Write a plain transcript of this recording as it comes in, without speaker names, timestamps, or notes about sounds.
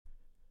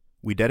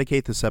We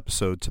dedicate this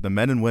episode to the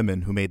men and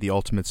women who made the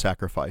ultimate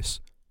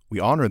sacrifice. We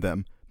honor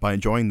them by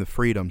enjoying the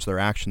freedoms their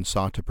actions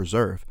sought to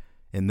preserve.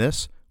 In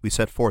this, we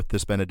set forth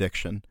this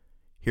benediction.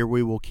 Here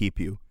we will keep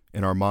you,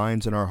 in our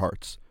minds and our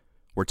hearts.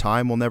 Where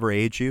time will never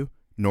age you,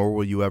 nor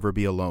will you ever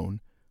be alone.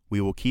 We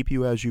will keep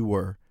you as you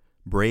were,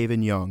 brave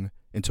and young,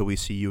 until we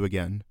see you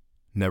again.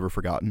 Never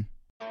forgotten.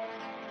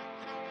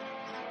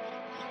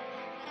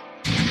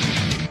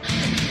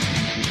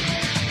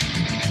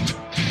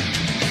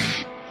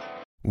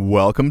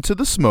 Welcome to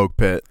the Smoke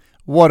Pit.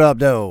 What up,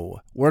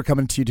 doe? We're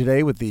coming to you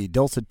today with the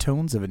dulcet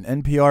tones of an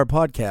NPR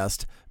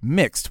podcast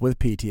mixed with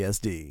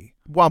PTSD.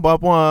 Wah, wah,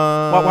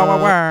 wah. Wah, wah,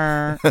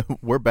 wah, wah.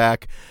 We're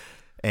back,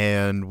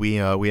 and we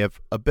have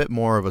a bit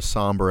more of a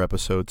somber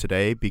episode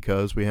today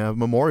because we have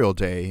Memorial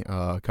Day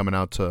coming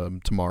out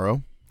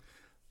tomorrow.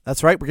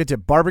 That's right. We're going to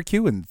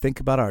barbecue and think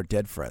about our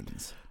dead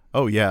friends.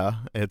 Oh, yeah.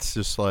 It's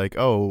just like,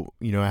 how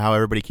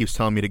everybody keeps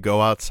telling me to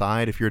go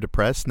outside if you're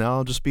depressed. Now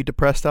I'll just be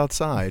depressed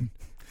outside.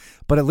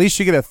 But at least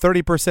you get a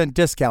 30%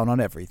 discount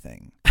on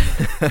everything.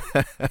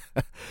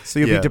 So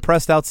you'll be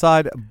depressed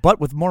outside,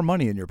 but with more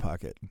money in your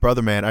pocket.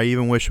 Brother, man, I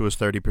even wish it was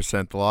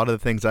 30%. A lot of the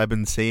things I've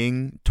been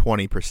seeing,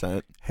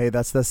 20%. Hey,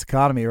 that's this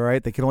economy,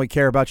 right? They can only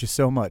care about you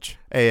so much.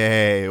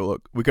 Hey,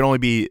 look, we can only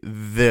be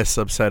this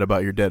upset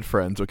about your dead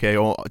friends, okay?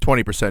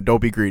 20%.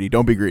 Don't be greedy.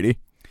 Don't be greedy.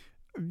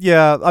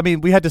 Yeah, I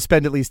mean, we had to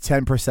spend at least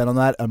 10% on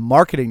that on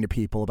marketing to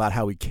people about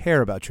how we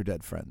care about your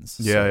dead friends.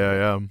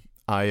 Yeah.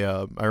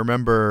 I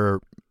remember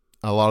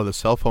a lot of the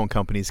cell phone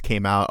companies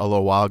came out a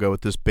little while ago with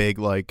this big,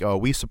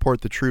 we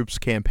support the troops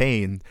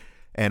campaign.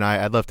 And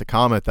I left a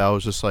comment that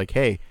was just like,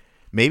 hey,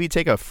 maybe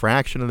take a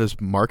fraction of this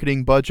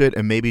marketing budget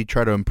and maybe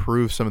try to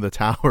improve some of the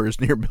towers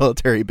near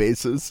military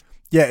bases.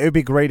 Yeah, it would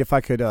be great if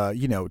I could,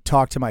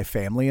 talk to my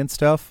family and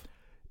stuff.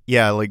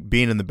 Yeah, like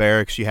being in the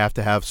barracks, you have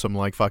to have some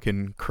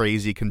fucking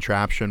crazy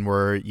contraption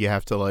where you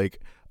have to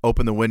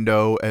open the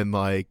window and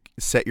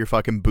set your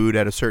fucking boot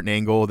at a certain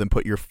angle, then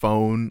put your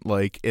phone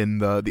in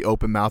the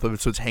open mouth of it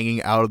so it's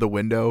hanging out of the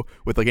window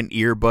with an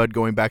earbud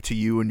going back to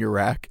you and your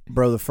rack.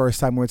 Bro, the first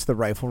time we went to the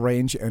rifle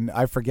range, and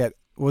I forget,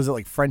 was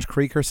it French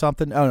Creek or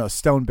something? Oh no,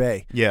 Stone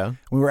Bay. Yeah.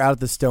 We were out at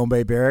the Stone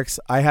Bay barracks.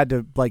 I had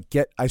to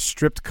I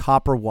stripped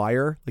copper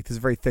wire, this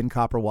very thin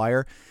copper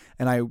wire,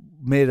 and I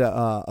made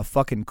a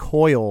fucking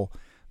coil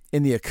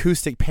in the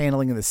acoustic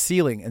paneling in the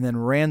ceiling, and then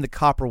ran the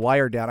copper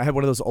wire down. I had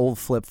one of those old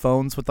flip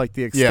phones with the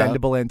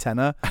extendable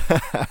antenna.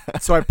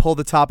 So I pulled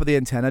the top of the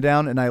antenna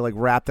down, and I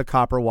wrapped the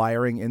copper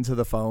wiring into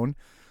the phone.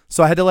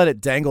 So I had to let it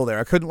dangle there.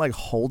 I couldn't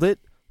hold it,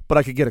 but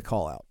I could get a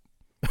call out.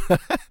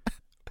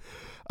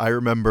 I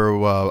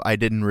remember I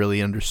didn't really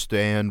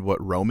understand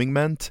what roaming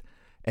meant,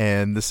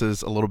 and this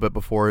is a little bit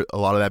before a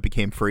lot of that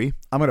became free.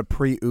 I'm going to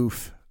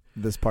pre-oof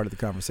this part of the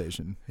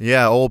conversation.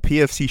 Yeah, old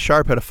PFC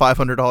Sharp had a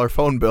 $500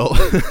 phone bill.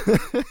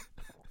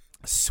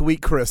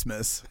 Sweet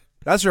Christmas.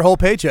 That's your whole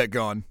paycheck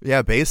gone.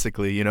 Yeah,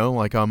 basically,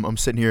 I'm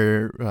sitting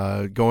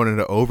here going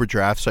into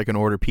overdraft so I can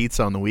order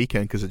pizza on the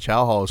weekend because the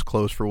chow hall is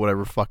closed for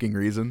whatever fucking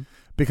reason.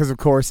 Because of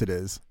course it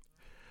is.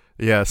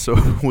 Yeah, so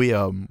we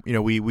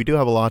do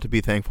have a lot to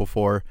be thankful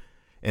for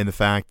in the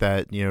fact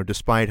that,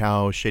 despite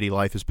how shitty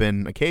life has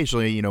been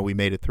occasionally, we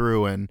made it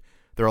through, and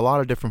there are a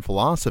lot of different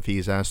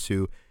philosophies as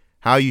to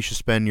how you should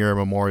spend your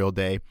Memorial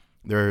Day.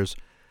 There's,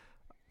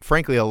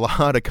 frankly, a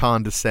lot of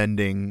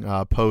condescending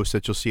posts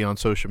that you'll see on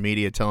social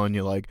media telling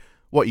you,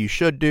 what you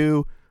should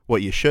do,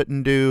 what you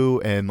shouldn't do,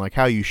 and,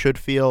 how you should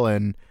feel,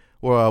 and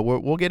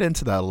we'll get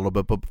into that a little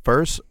bit. But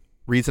first,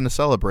 reason to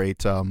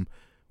celebrate.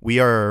 We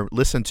are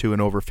listened to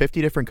in over 50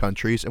 different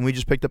countries, and we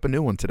just picked up a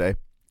new one today.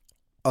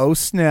 Oh,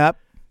 snap.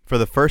 For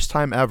the first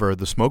time ever,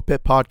 the Smoke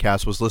Pit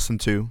podcast was listened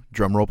to.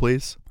 Drum roll,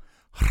 please.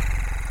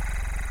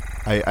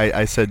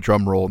 I said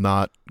drum roll,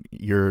 not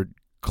your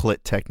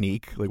clit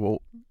technique.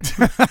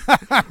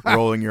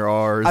 Rolling your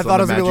R's on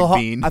the magic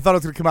bean. I thought it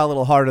was going to come out a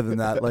little harder than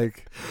that.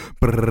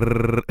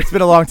 It's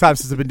been a long time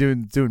since I've been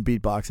doing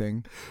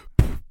beatboxing.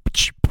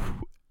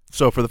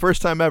 So for the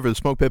first time ever, the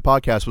Smoke Pit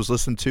podcast was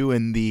listened to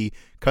in the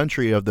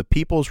country of the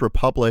People's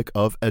Republic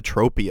of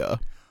Ethiopia.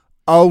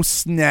 Oh,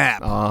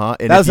 snap.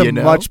 That was a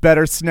much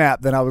better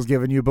snap than I was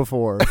giving you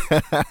before.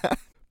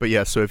 But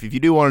yeah, so if you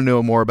do want to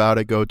know more about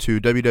it, go to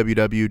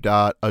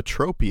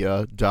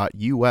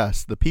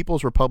www.ethiopia.us, the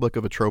People's Republic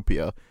of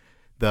Ethiopia,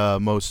 the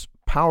most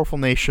powerful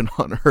nation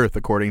on earth,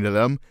 according to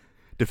them,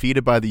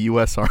 defeated by the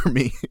U.S.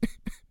 Army.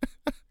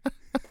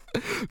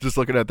 Just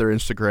looking at their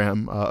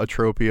Instagram,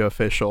 Ethiopia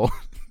official.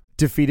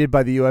 Defeated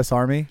by the U.S.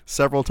 Army?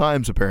 Several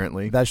times,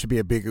 apparently. That should be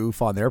a big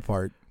oof on their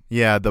part.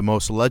 Yeah, the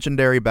most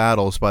legendary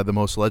battles by the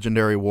most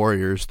legendary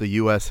warriors the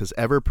U.S. has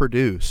ever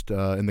produced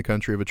in the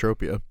country of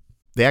Ethiopia.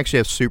 They actually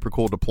have super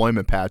cool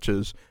deployment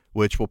patches,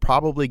 which will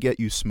probably get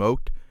you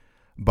smoked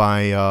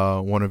by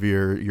one of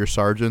your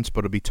sergeants,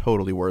 but it'll be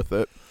totally worth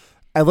it.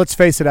 And let's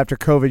face it, after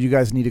COVID, you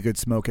guys need a good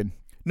smoking.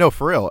 No,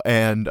 for real.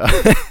 And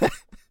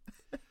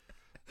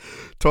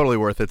totally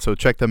worth it. So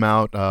check them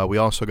out. We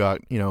also got,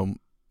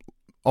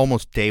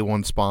 almost day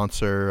one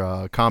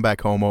sponsor,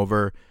 Combat Home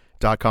Over.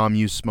 SmokeBit.com.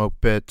 Use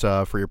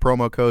SmokeBit for your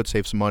promo code.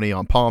 Save some money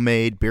on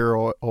pomade, beer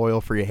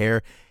oil for your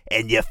hair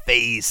and your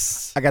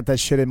face. I got that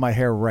shit in my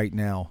hair right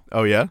now.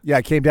 Oh, yeah? Yeah,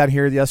 I came down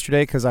here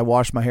yesterday because I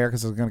washed my hair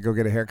because I was going to go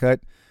get a haircut,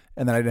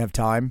 and then I didn't have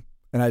time,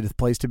 and I had a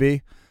place to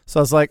be. So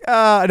I was like,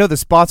 I know the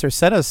sponsor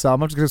sent us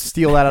some. I'm just going to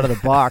steal that out of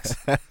the box.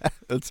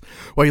 That's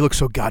why you look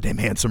so goddamn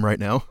handsome right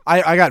now.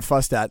 I got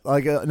fussed at.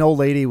 Like, an old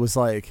lady was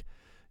like,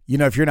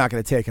 if you're not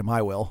going to take him,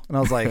 I will. And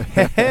I was like,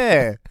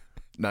 hey.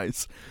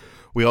 Nice.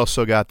 We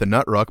also got the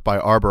Nut Ruck by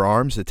Arbor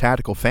Arms, the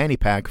tactical fanny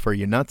pack for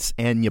your nuts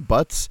and your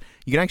butts.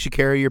 You can actually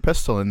carry your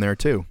pistol in there,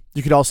 too.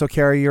 You could also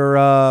carry your,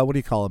 what do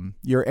you call them?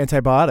 Your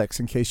antibiotics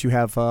in case you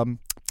have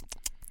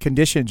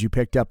conditions you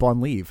picked up on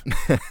leave.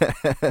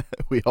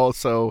 We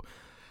also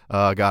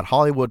got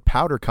Hollywood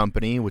Powder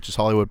Company, which is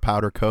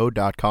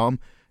HollywoodPowderCo.com.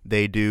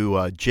 They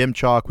do gym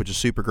chalk, which is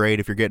super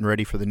great if you're getting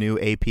ready for the new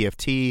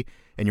APFT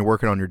and you're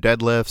working on your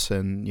deadlifts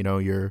and,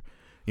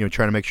 you're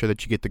trying to make sure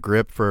that you get the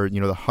grip for,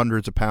 the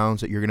hundreds of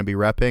pounds that you're going to be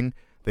repping.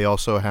 They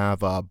also have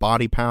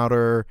body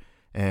powder,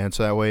 and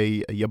so that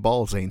way your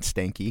balls ain't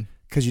stanky.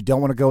 Because you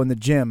don't want to go in the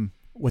gym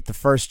with the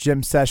first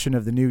gym session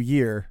of the new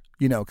year,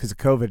 because of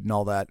COVID and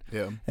all that.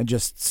 Yeah. And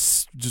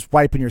just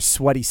wiping your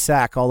sweaty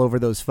sack all over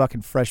those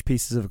fucking fresh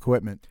pieces of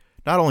equipment.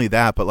 Not only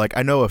that, but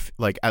I know if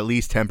at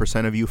least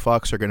 10% of you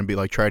fucks are going to be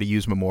try to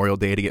use Memorial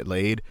Day to get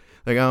laid.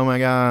 Like, oh my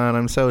God,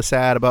 I'm so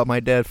sad about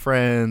my dead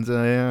friends.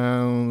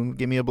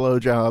 Give me a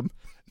blowjob.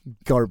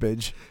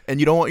 Garbage. And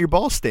you don't want your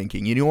balls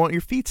stinking. You don't want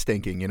your feet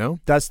stinking,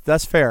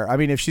 That's fair. I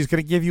mean, if she's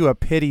going to give you a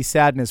pity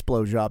sadness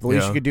blowjob, the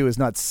least you could do is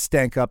not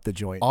stank up the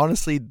joint.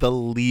 Honestly, the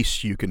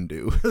least you can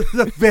do.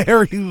 The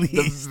very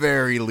least. The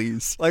very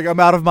least. Like, I'm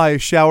out of my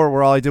shower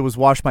where all I did was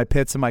wash my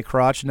pits and my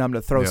crotch, and now I'm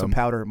going to throw some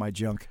powder in my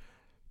junk.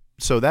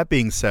 So that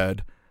being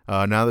said,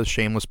 now that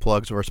shameless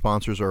plugs of our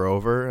sponsors are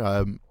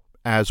over,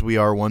 as we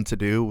are one to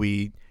do,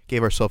 we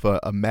gave ourselves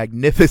a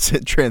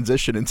magnificent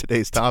transition in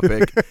today's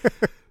topic.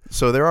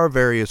 So there are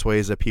various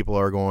ways that people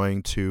are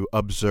going to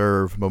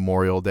observe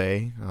Memorial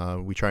Day.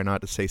 We try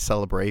not to say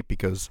celebrate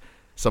because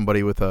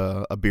somebody with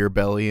a beer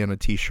belly and a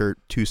T-shirt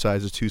 2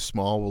 sizes too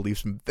small will leave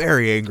some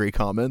very angry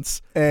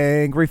comments.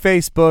 Angry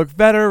Facebook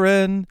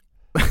veteran.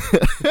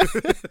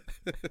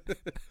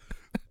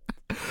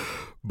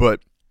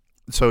 But,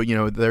 so,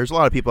 there's a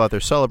lot of people out there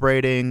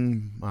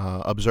celebrating,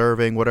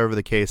 observing, whatever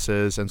the case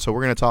is. And so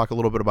we're going to talk a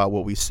little bit about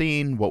what we've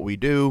seen, what we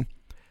do.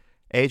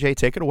 AJ,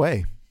 take it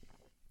away.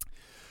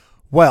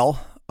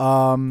 Well,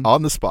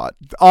 on the spot,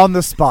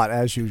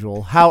 as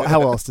usual. How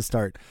else to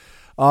start?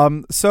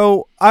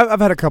 So I've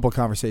had a couple of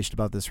conversations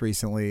about this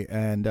recently,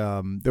 and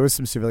there was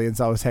some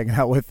civilians I was hanging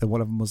out with, and one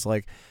of them was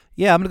like,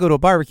 "Yeah, I'm gonna go to a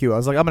barbecue." I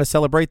was like, "I'm gonna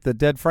celebrate the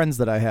dead friends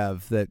that I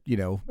have. That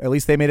at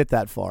least they made it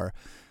that far."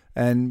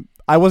 And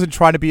I wasn't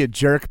trying to be a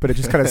jerk, but it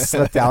just kind of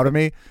slipped out of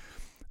me.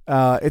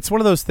 It's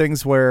one of those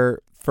things where,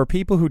 for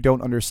people who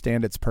don't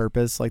understand its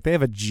purpose, they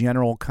have a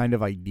general kind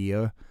of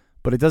idea,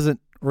 but it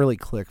doesn't really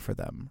click for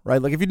them,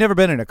 right? Like, if you've never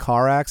been in a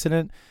car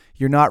accident,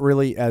 you're not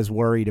really as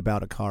worried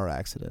about a car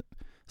accident.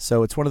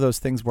 So it's one of those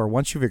things where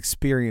once you've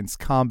experienced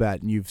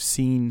combat and you've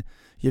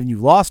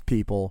lost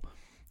people,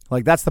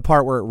 that's the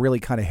part where it really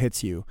kind of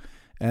hits you.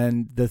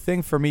 And the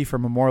thing for me for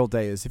Memorial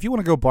Day is, if you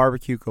want to go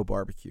barbecue, go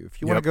barbecue. If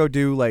you want to go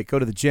go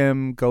to the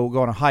gym, go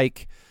on a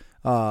hike,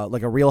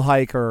 like a real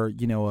hike or,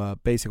 a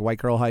basic white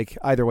girl hike,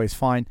 either way is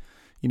fine.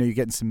 You're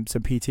getting some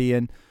PT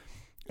in.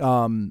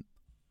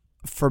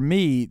 For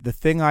me, the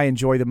thing I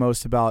enjoy the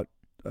most about,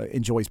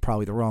 enjoy is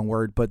probably the wrong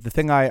word, but the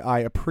thing I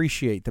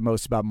appreciate the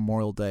most about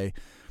Memorial Day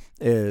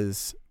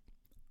is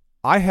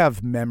I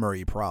have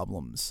memory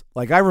problems.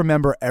 I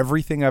remember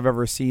everything I've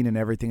ever seen and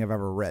everything I've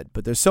ever read,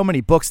 but there's so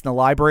many books in the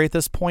library at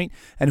this point,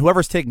 and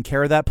whoever's taking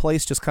care of that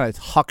place just kind of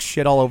hucks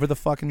shit all over the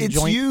fucking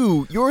joint.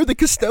 It's you're the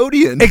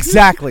custodian.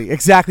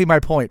 Exactly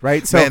my point,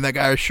 right? So, man, that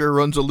guy sure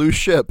runs a loose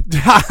ship.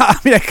 I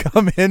mean, I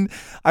come in,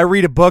 I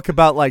read a book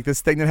about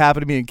this thing that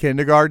happened to me in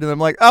kindergarten, and I'm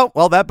like, oh,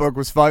 well, that book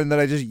was fun, and then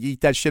I just yeet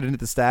that shit into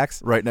the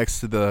stacks. Right next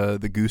to the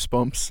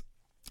Goosebumps.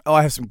 Oh,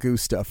 I have some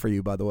Goose stuff for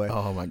you, by the way.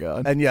 Oh, my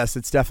God. And yes,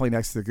 it's definitely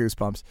next to the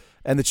Goosebumps.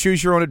 And the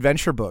Choose Your Own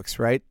Adventure books,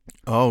 right?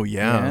 Oh,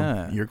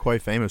 yeah. You're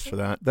quite famous for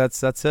that.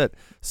 That's it.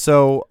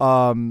 So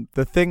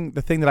the thing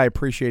that I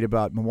appreciate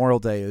about Memorial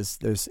Day is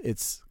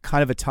it's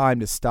kind of a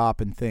time to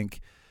stop and think,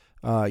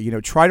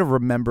 try to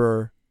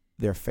remember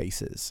their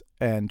faces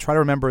and try to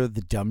remember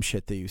the dumb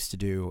shit they used to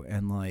do.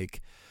 And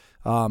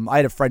I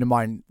had a friend of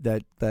mine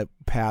that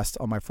passed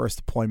on my first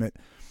deployment,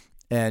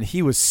 and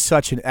he was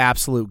such an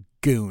absolute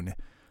goon.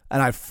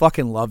 And I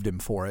fucking loved him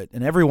for it.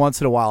 And every once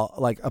in a while,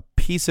 a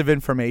piece of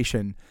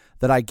information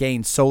that I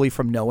gained solely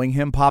from knowing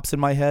him pops in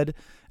my head.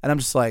 And I'm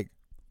just like,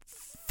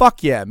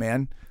 fuck yeah,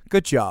 man.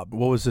 Good job.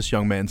 What was this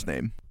young man's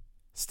name?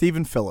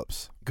 Stephen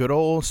Phillips. Good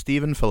old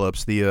Stephen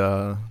Phillips,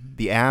 the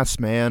ass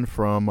man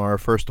from our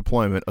first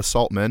deployment,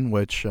 Assaultmen,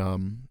 which,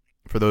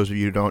 for those of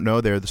you who don't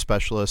know, they're the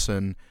specialists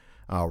in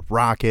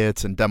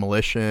rockets and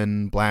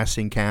demolition,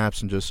 blasting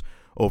caps, and just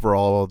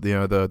overall,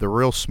 the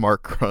real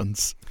smart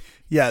grunts.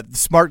 Yeah,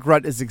 smart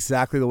grunt is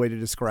exactly the way to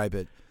describe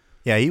it.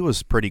 Yeah, he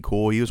was pretty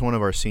cool. He was one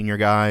of our senior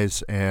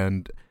guys,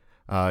 and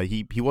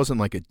He wasn't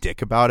like a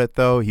dick about it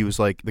though. He was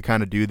like the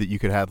kind of dude that you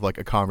could have like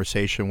a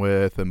conversation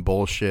with and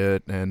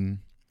bullshit, and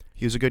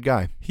he was a good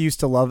guy. He used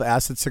to love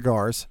acid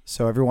cigars,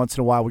 so every once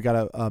in a while we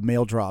got a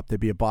mail drop. There'd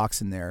be a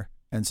box in there,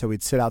 and so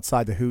we'd sit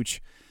outside the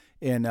hooch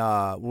in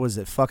what was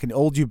it, fucking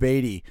Old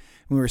Ubaidi.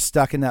 We were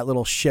stuck in that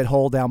little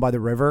shithole down by the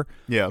river.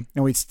 Yeah.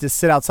 And we'd just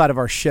sit outside of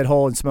our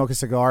shithole and smoke a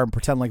cigar and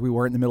pretend like we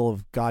weren't in the middle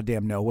of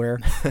goddamn nowhere.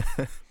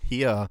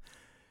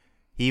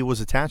 He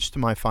was attached to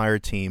my fire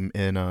team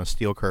in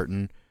Steel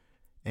Curtain,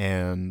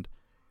 and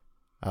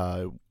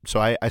so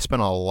I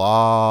spent a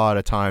lot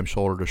of time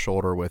shoulder to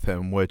shoulder with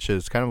him, which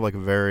is kind of like a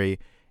very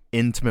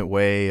intimate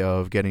way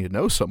of getting to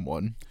know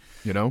someone.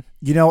 You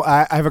know,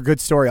 I have a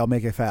good story. I'll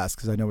make it fast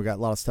because I know we got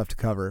a lot of stuff to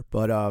cover.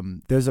 But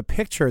there's a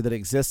picture that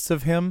exists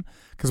of him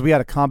because we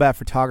had a combat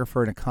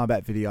photographer and a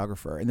combat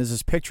videographer. And there's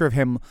this picture of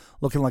him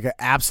looking like an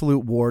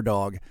absolute war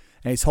dog.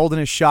 And he's holding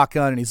his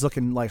shotgun and he's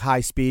looking like high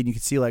speed. And you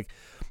can see like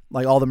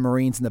all the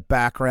Marines in the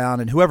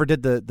background. And whoever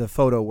did the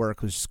photo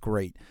work was just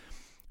great.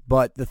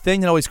 But the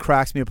thing that always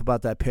cracks me up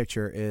about that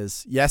picture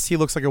is, yes, he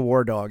looks like a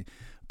war dog.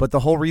 But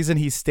the whole reason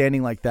he's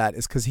standing like that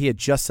is because he had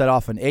just set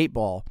off an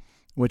 8-ball.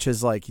 Which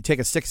is like you take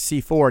a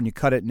 6C4 and you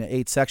cut it into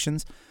 8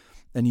 sections,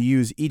 and you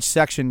use each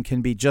section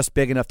can be just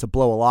big enough to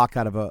blow a lock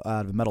out of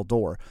a metal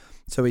door.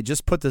 So he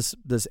just put this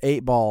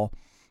 8-ball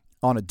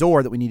on a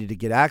door that we needed to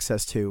get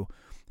access to.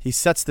 He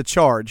sets the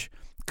charge,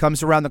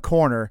 comes around the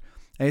corner,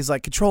 and he's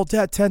like, "Control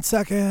det, 10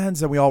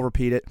 seconds," and we all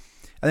repeat it.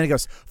 And then he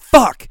goes,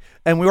 "Fuck!"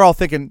 And we were all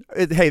thinking,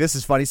 hey, this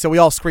is funny. So we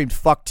all screamed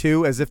 "fuck"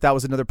 too, as if that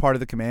was another part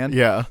of the command.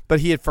 Yeah. But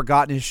he had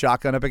forgotten his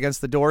shotgun up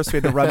against the door, so he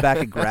had to run back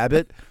and grab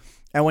it.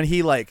 And when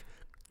he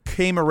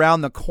came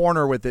around the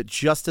corner with it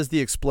just as the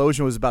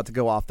explosion was about to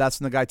go off, that's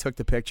when the guy took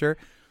the picture.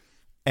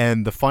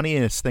 And the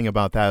funniest thing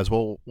about that is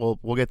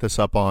we'll get this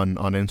up on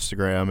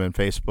Instagram and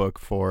Facebook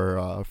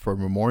for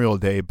Memorial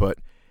Day, but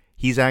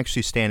he's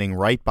actually standing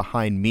right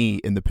behind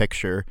me in the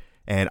picture,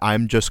 and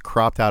I'm just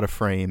cropped out of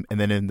frame. And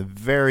then in the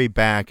very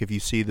back, if you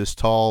see this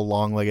tall,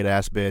 long-legged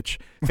ass bitch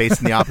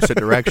facing the opposite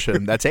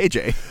direction, that's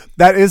AJ.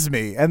 That is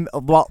me. And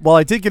while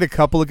I did get a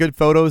couple of good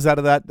photos out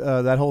of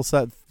that whole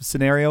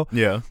scenario,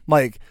 yeah,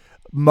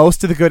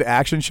 most of the good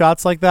action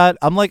shots like that,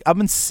 I'm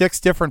in 6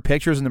 different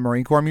pictures in the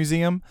Marine Corps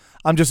Museum.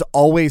 I'm just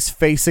always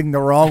facing the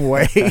wrong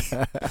way,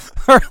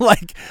 or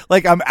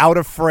like I'm out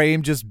of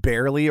frame just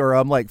barely, or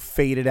I'm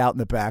faded out in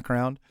the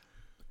background.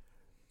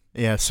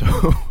 Yeah, so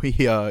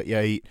he's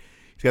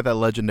got that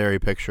legendary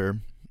picture,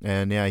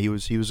 and yeah, he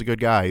was a good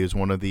guy. He was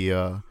one of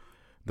the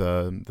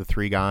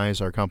 3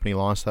 guys our company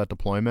lost that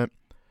deployment,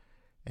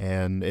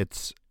 and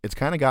it's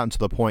kind of gotten to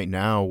the point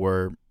now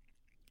where,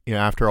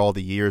 after all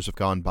the years have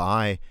gone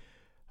by.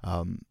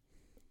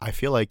 I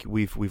feel like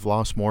we've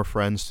lost more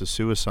friends to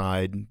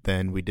suicide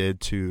than we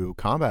did to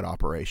combat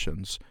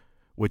operations,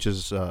 which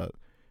is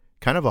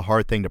kind of a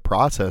hard thing to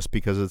process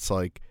because it's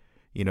like,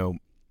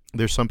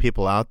 there's some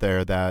people out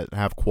there that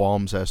have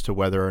qualms as to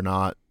whether or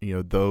not,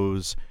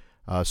 those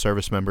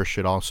service members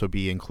should also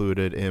be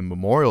included in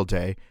Memorial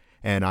Day.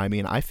 And I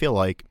mean, I feel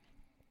like,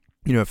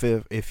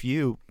 if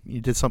you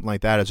did something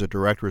like that as a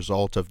direct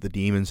result of the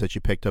demons that you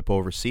picked up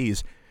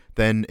overseas,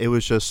 then it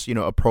was just,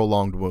 a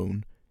prolonged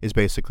wound. Is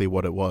basically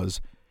what it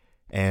was,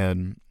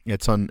 and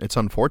it's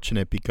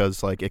unfortunate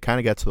because it kind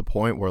of gets to the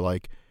point where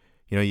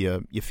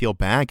you feel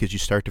bad because you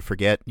start to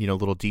forget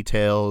little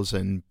details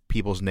and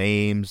people's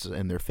names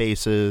and their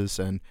faces,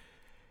 and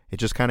it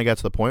just kind of got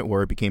to the point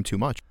where it became too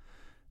much.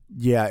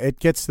 Yeah, it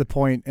gets to the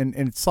point, and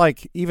it's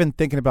like even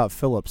thinking about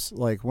Phillips,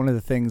 one of the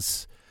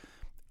things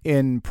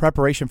in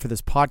preparation for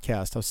this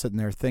podcast, I was sitting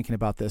there thinking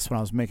about this when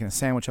I was making a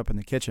sandwich up in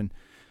the kitchen,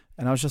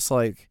 and I was just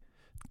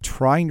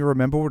trying to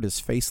remember what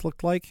his face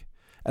looked like.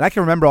 And I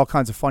can remember all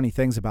kinds of funny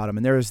things about him.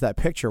 And there is that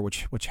picture,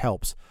 which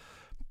helps.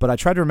 But I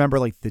try to remember,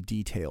 the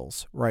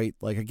details, right?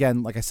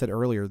 Again, like I said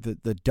earlier,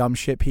 the dumb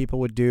shit people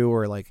would do,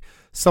 or,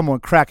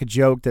 someone crack a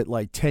joke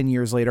that, 10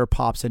 years later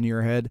pops into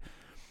your head.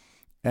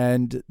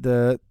 And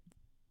the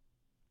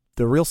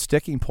real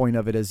sticking point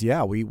of it is,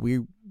 yeah,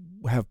 we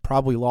have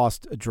probably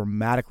lost a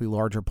dramatically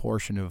larger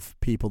portion of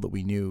people that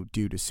we knew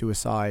due to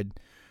suicide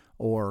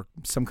or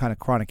some kind of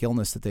chronic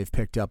illness that they've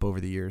picked up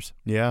over the years.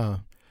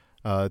 Yeah.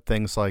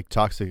 Things like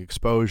toxic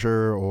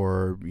exposure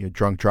or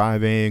drunk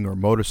driving or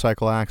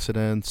motorcycle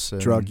accidents,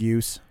 and drug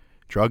use.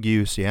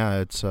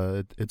 Yeah,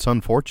 it's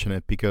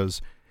unfortunate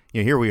because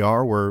here we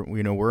are, we're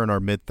in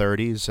our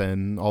mid-30s,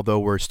 and although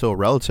we're still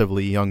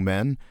relatively young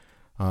men,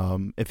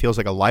 it feels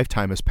like a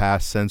lifetime has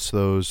passed since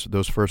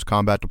those first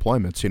combat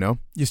deployments.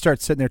 You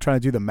start sitting there trying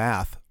to do the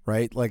math,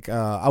 right?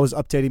 I was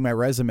updating my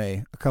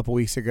resume a couple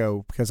weeks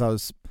ago because I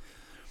was.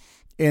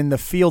 In the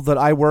field that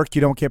I work,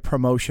 you don't get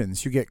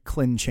promotions. You get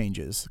CLIN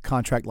changes,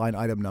 contract line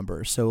item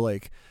numbers. So,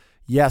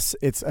 yes,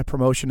 it's a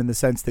promotion in the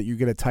sense that you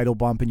get a title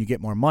bump and you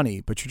get more money,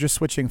 but you're just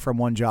switching from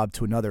one job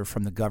to another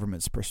from the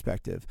government's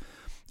perspective.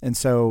 And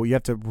so you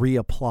have to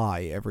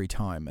reapply every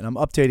time. And I'm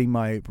updating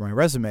my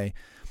resume,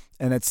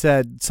 and it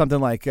said something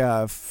like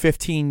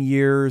 15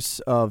 years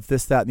of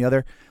this, that, and the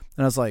other.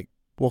 And I was like,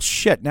 Well,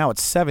 shit, now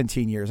it's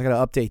 17 years. I got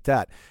to update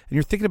that. And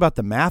you're thinking about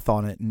the math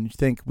on it, and you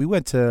think I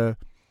went to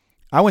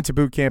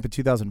boot camp in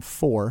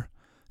 2004,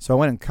 so I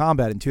went in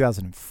combat in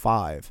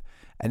 2005.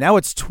 And now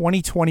it's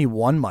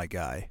 2021, my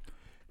guy.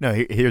 No,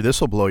 here, this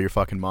will blow your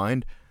fucking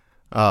mind.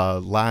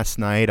 Last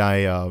night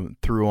I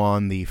threw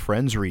on the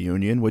Friends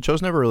reunion, which I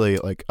was never really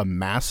like a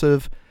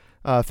massive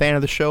fan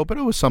of the show, but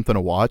it was something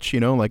to watch,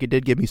 like it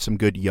did give me some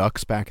good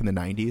yucks back in the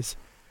 90s.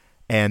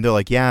 And they're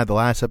like, yeah, the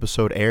last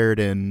episode aired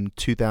in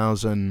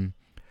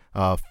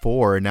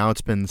 2004, and now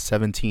it's been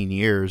 17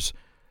 years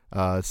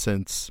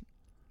since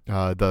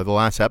the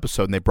last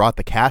episode, and they brought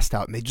the cast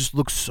out, and they just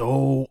look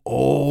so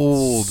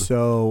old.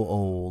 So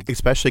old.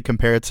 Especially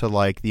compared to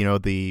like,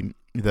 the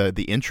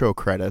intro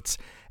credits.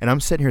 And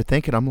I'm sitting here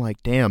thinking, I'm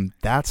like, damn,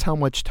 that's how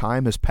much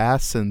time has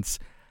passed since,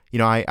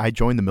 I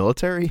joined the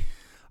military.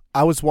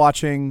 I was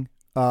watching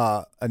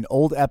an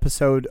old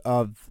episode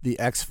of The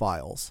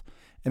X-Files,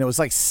 and it was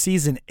like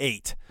season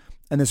 8,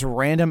 and this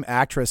random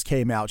actress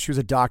came out. She was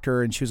a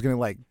doctor, and she was going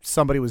to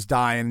somebody was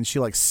dying, and she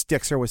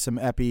sticks her with some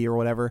epi or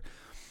whatever.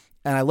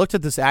 And I looked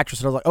at this actress,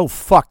 and I was like, oh,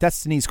 fuck,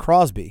 that's Denise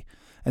Crosby.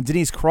 And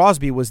Denise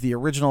Crosby was the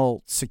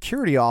original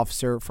security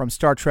officer from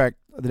Star Trek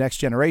The Next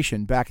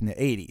Generation back in the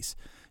 80s.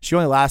 She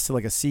only lasted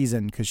like a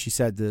season because she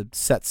said the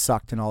set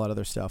sucked and all that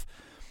other stuff.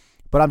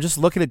 But I'm just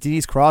looking at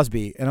Denise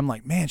Crosby, and I'm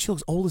like, man, she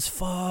looks old as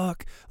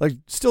fuck.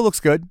 Still looks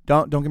good.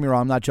 Don't get me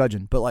wrong, I'm not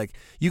judging. But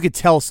you could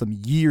tell some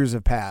years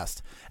have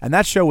passed. And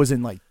that show was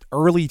in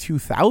early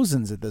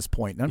 2000s at this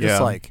point. And I'm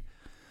just like,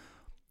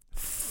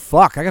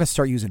 fuck, I got to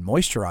start using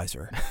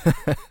moisturizer.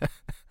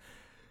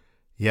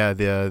 Yeah,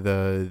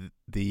 the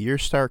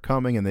years start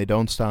coming, and they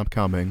don't stop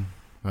coming.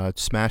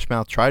 Smash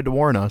Mouth tried to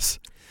warn us.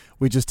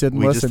 We just didn't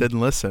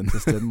listen.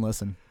 Just didn't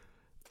listen.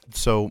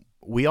 So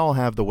we all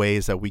have the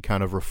ways that we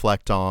kind of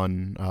reflect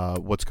on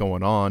what's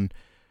going on.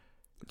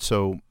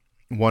 So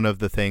one of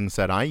the things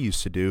that I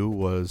used to do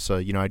was,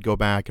 I'd go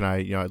back and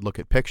I'd look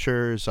at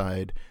pictures.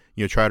 I'd,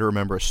 try to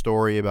remember a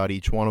story about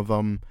each one of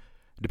them.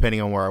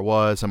 Depending on where I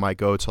was, I might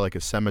go to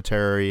a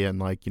cemetery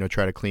and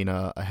try to clean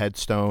a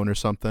headstone or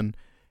something.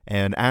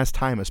 And as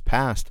time has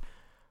passed,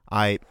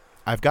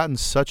 I've gotten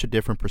such a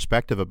different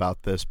perspective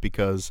about this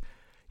because,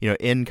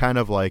 in kind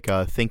of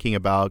thinking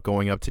about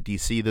going up to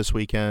DC this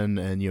weekend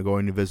and,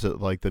 going to visit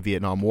the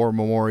Vietnam War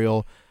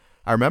Memorial,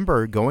 I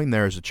remember going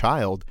there as a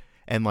child,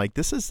 and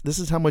this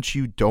is how much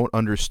you don't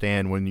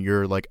understand when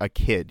you're a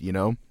kid,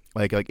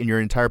 like in your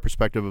entire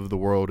perspective of the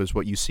world is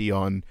what you see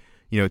on,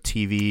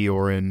 TV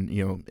or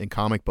in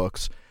comic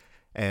books.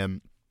 And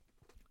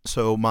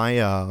so my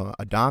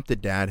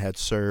adopted dad had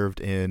served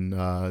in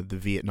the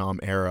Vietnam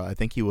era. I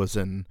think he was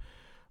in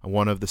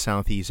one of the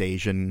Southeast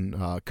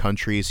Asian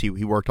countries. He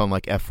worked on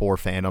F-4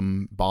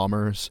 Phantom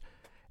bombers,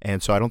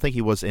 and so I don't think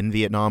he was in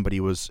Vietnam, but he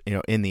was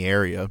in the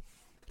area.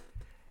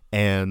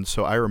 And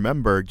so I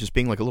remember just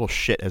being a little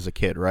shit as a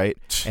kid, right?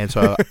 And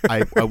so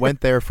I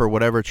went there for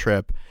whatever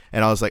trip,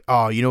 and I was like,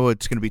 oh,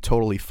 it's going to be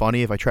totally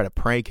funny if I try to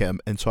prank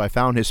him. And so I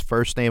found his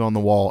first name on the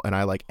wall, and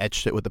I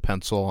etched it with a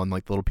pencil on the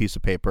little piece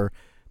of paper.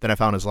 Then I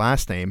found his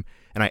last name,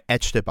 and I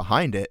etched it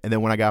behind it. And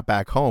then when I got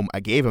back home, I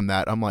gave him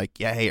that. I'm like,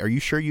 yeah, hey, are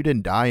you sure you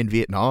didn't die in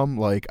Vietnam?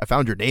 I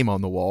found your name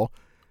on the wall.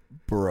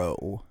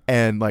 Bro.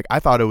 And, I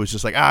thought it was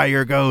just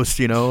you're a ghost,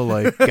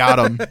 got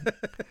him.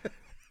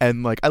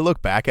 And, I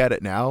look back at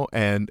it now,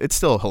 and it's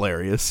still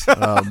hilarious.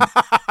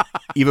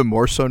 Even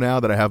more so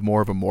now that I have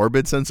more of a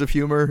morbid sense of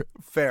humor.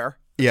 Fair.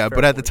 Yeah,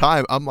 but at the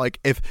time, I'm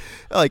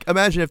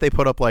imagine if they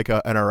put up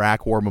an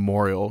Iraq War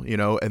memorial,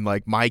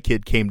 and my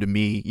kid came to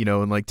me,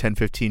 in 10,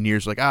 15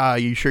 years,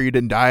 you sure you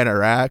didn't die in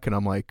Iraq? And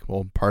I'm like,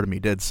 well, part of me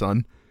did,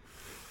 son.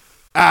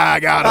 I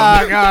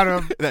got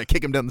him. And I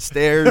kick him down the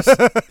stairs.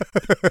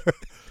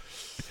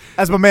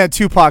 As my man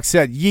Tupac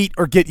said, yeet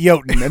or get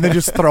yotin, and then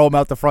just throw him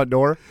out the front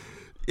door.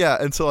 Yeah,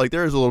 and so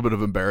there is a little bit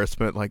of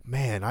embarrassment.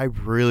 Man, I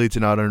really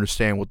did not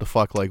understand what the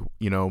fuck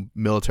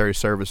military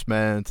service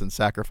meant and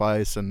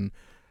sacrifice and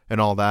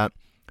all that.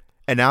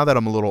 And now that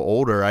I'm a little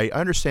older, I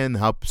understand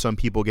how some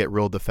people get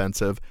real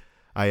defensive.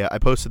 I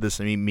posted this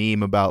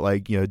meme about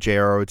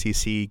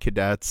JROTC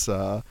cadets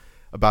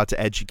about to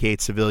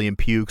educate civilian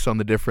pukes on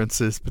the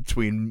differences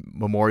between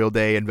Memorial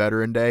Day and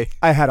Veteran Day.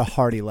 I had a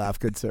hearty laugh,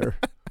 good sir.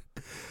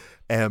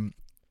 And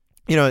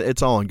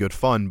it's all in good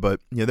fun, but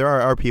there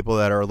are people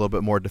that are a little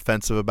bit more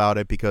defensive about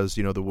it because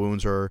the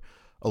wounds are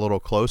a little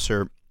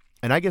closer.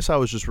 And I guess I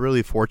was just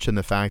really fortunate in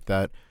the fact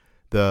that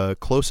the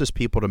closest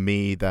people to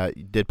me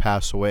that did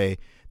pass away,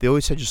 they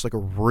always had just a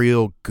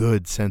real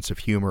good sense of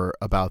humor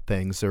about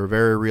things. They were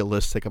very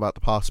realistic about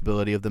the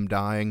possibility of them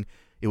dying.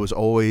 It was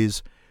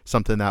always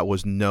something that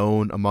was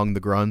known among the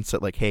grunts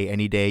that hey,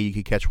 any day you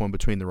could catch one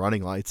between the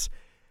running lights.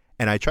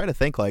 And I try to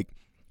think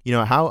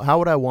how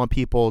would I want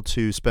people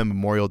to spend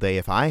Memorial Day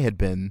if I had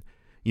been,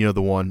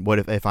 the one? What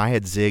if I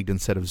had zigged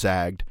instead of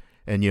zagged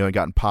and,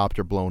 gotten popped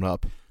or blown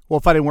up? Well,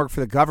 if I didn't work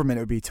for the government,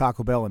 it would be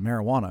Taco Bell and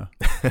marijuana.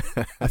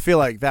 I feel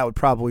like that would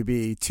probably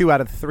be 2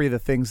 out of 3 of the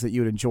things that you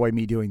would enjoy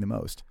me doing the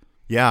most.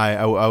 Yeah,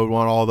 I would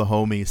want all the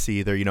homies to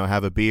either,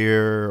 have a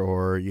beer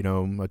or, a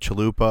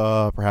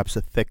chalupa, perhaps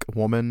a thick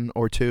woman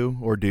or two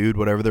or dude,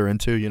 whatever they're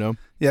into,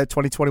 Yeah,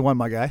 2021,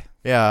 my guy.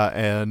 Yeah,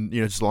 and,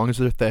 as long as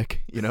they're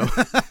thick,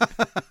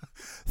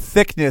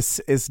 Thickness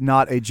is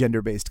not a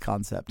gender-based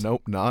concept.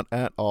 Nope, not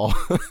at all.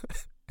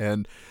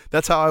 And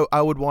that's how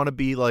I would want to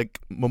be, like,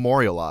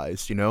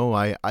 memorialized,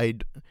 I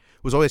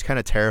was always kind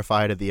of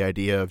terrified of the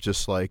idea of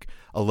just like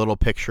a little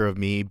picture of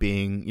me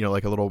being,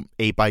 like a little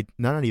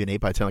not even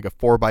 8x10, like a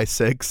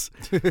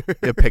 4x6,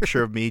 a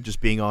picture of me just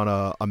being on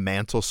a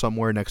mantle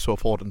somewhere next to a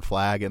folding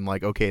flag, and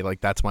like, okay, like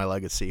that's my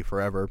legacy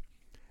forever.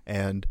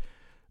 And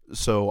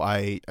so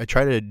I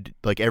try to,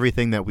 like,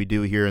 everything that we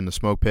do here in the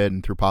Smoke Pit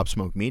and through Pop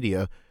Smoke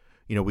Media,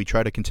 we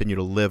try to continue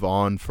to live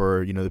on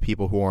for, the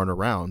people who aren't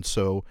around.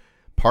 So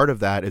part of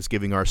that is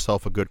giving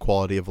ourselves a good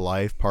quality of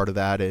life. Part of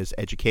that is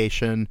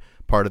education.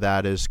 Part of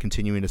that is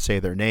continuing to say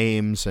their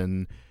names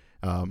and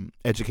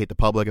educate the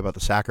public about the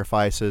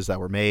sacrifices that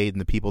were made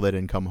and the people that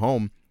didn't come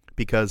home.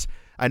 Because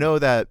I know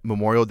that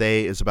Memorial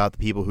Day is about the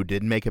people who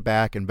didn't make it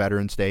back and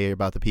Veterans Day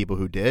about the people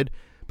who did.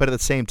 But at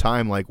the same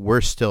time, like,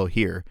 we're still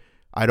here.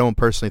 I don't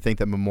personally think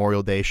that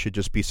Memorial Day should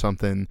just be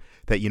something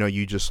that,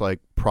 you just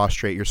like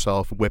prostrate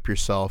yourself, whip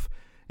yourself,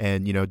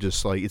 and,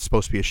 just like it's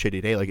supposed to be a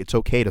shitty day. Like, it's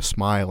okay to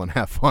smile and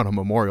have fun on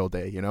Memorial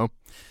Day,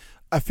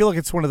 I feel like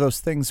it's one of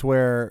those things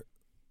where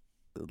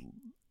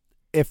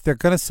if they're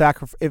going to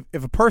sacrifice,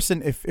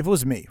 if it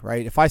was me,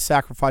 right? If I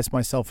sacrificed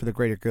myself for the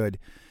greater good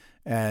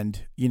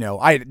and,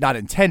 I had not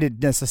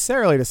intended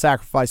necessarily to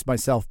sacrifice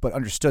myself, but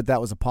understood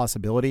that was a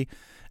possibility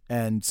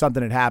and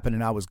something had happened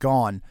and I was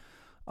gone,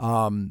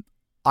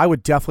 I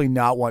would definitely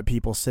not want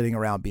people sitting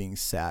around being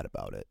sad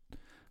about it.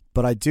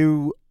 But I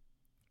do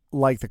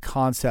like the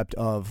concept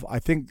of,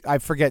 I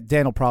forget,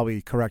 Dan will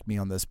probably correct me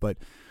on this, but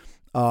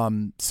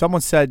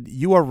someone said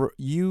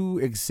you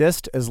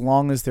exist as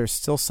long as there's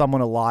still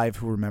someone alive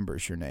who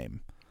remembers your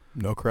name.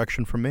 No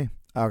correction from me.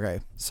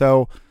 Okay.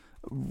 So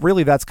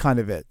really that's kind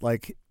of it.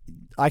 Like,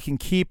 I could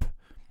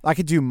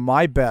do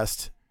my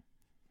best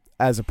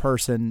as a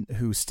person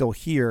who's still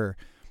here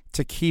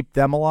to keep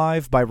them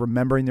alive by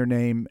remembering their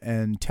name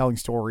and telling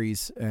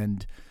stories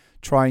and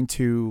trying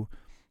to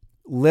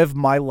live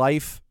my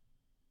life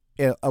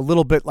a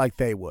little bit like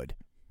they would.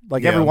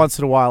 Like, every once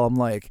in a while I'm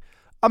like,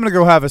 I'm going to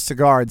go have a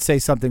cigar and say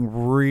something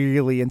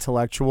really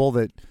intellectual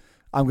that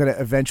I'm going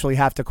to eventually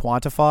have to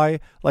quantify.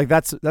 Like,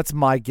 that's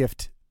my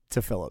gift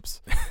to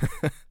Phillips.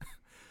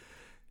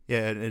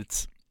 Yeah,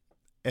 it's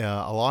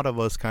a lot of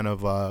us kind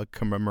of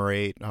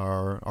commemorate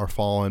our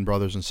fallen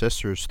brothers and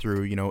sisters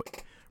through,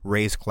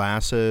 raised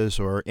glasses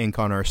or ink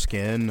on our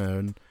skin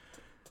and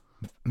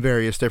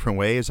various different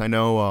ways. I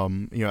know,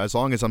 as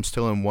long as I'm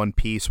still in one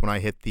piece when I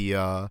hit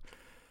the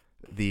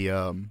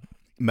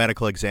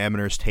medical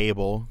examiner's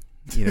table,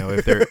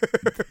 if they're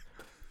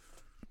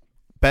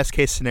best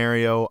case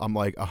scenario, I'm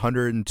like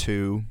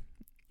 102,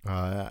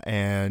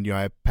 and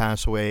I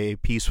pass away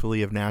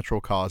peacefully of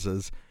natural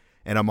causes,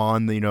 and I'm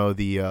on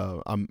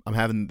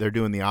they're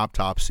doing the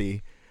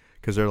autopsy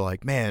because they're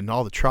like, man,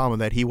 all the trauma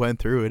that he went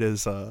through, it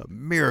is a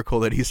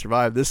miracle that he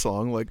survived this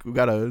long. Like, we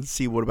got to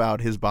see what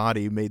about his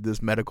body made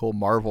this medical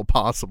marvel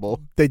possible.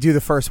 They do the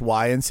first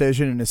Y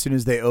incision, and as soon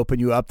as they open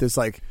you up, there's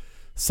like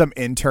some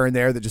intern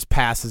there that just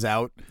passes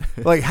out.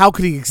 Like, how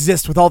could he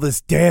exist with all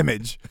this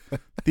damage?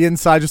 The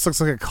inside just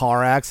looks like a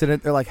car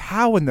accident. They're like,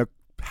 how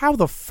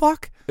the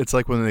fuck? It's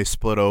like when they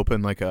split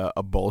open like a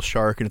bull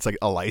shark and it's like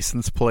a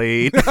license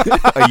plate,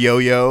 a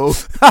yo-yo.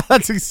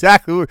 That's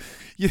exactly what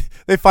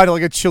they find,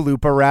 like a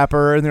chalupa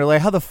wrapper, and they're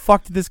like, how the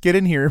fuck did this get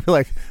in here? We're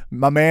like,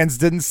 my man's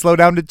didn't slow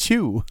down to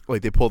chew.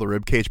 Like, they pull the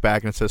ribcage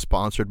back and it says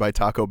sponsored by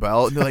Taco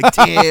Bell, and they're like,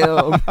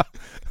 damn.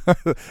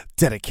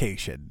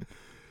 Dedication.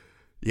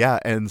 Yeah,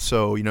 and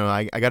so,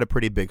 I got a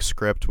pretty big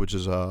script, which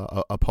is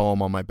a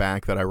poem on my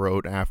back that I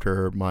wrote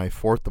after my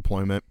 4th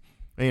deployment.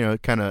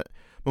 Kind of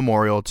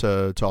memorial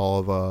to all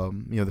of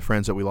the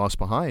friends that we left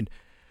behind.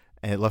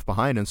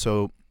 And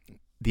so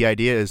the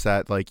idea is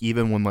that, like,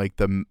 even when, like,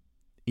 the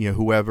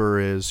whoever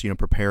is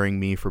preparing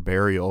me for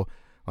burial,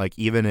 like,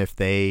 even if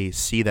they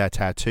see that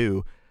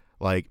tattoo,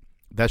 like,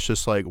 that's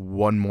just like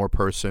one more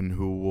person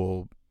who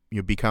will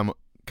become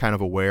kind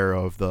of aware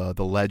of the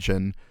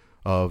legend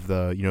of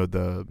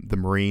the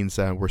Marines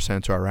that were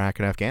sent to Iraq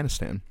and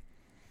Afghanistan.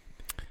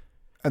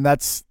 And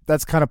that's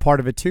kind of part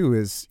of it too,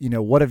 is,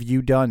 what have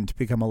you done to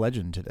become a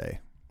legend today?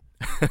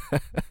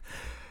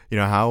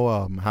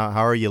 How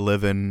are you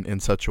living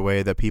in such a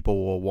way that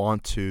people will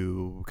want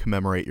to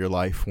commemorate your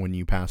life when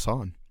you pass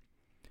on?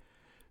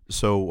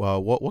 So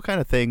what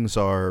kind of things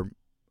do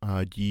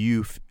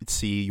you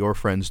see your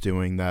friends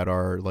doing that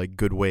are like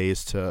good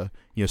ways to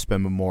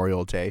spend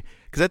Memorial Day?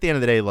 Because at the end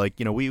of the day, like,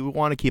 we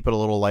want to keep it a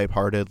little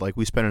lighthearted. Like,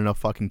 we spend enough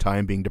fucking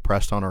time being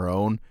depressed on our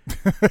own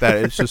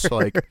that it's just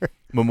like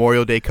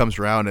Memorial Day comes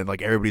around and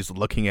like everybody's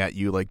looking at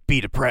you like,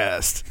 be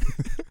depressed.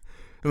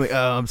 I'm like,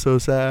 oh, I'm so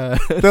sad.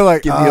 They're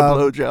like, give me a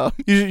blowjob.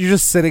 You're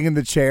just sitting in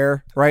the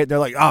chair, right? They're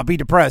like, oh, be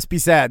depressed, be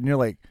sad, and you're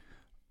like,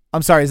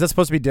 I'm sorry. Is that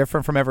supposed to be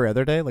different from every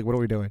other day? Like, what are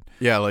we doing?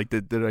 Yeah, like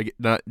did I get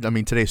not? I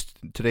mean, today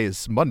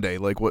is Monday.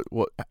 Like, what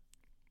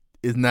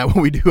isn't that what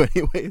we do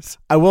anyways?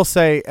 I will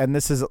say, and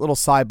this is a little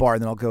sidebar,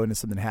 and then I'll go into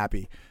something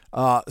happy. So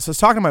I was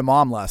talking to my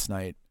mom last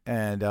night,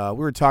 and we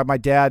were talking. My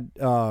dad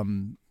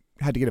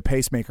had to get a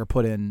pacemaker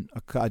put in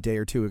a day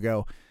or two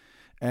ago,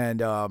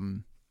 and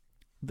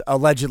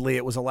allegedly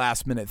it was a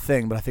last minute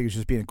thing, but I think it was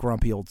just being a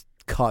grumpy old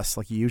cuss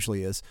like he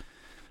usually is.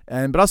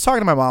 But I was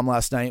talking to my mom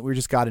last night. We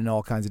just got into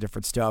all kinds of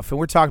different stuff, and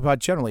we're talking about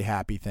generally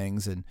happy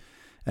things. And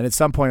at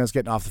some point, I was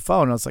getting off the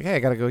phone, and I was like, "Hey, I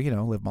gotta go,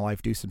 live my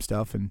life, do some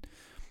stuff." And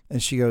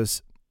she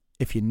goes,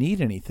 "If you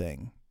need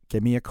anything,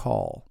 give me a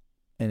call.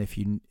 And if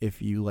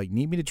you like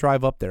need me to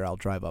drive up there, I'll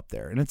drive up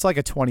there." And it's like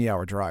a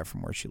 20-hour drive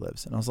from where she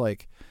lives. And I was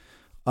like,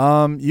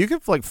 "You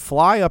could like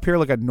fly up here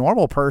like a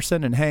normal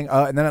person and hang."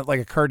 And then it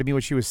like occurred to me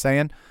what she was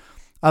saying.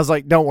 I was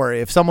like, "Don't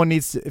worry. If someone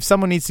needs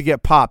to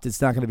get popped,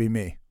 it's not going to be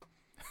me."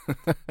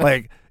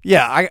 Like,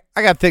 yeah,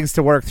 I got things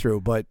to work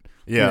through, but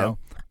I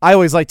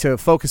always like to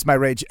focus my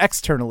rage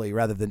externally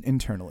rather than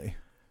internally.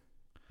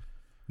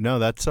 No,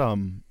 that's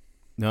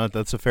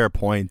a fair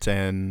point.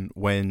 And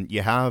when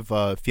you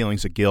have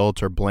feelings of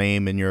guilt or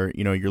blame, and you're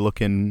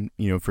looking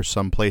for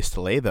some place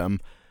to lay them,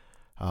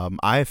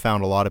 I have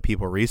found a lot of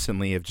people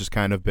recently have just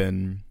kind of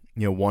been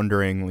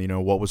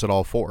wondering what was it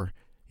all for?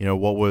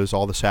 What was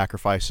all the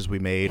sacrifices we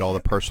made, all the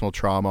personal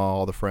trauma,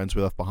 all the friends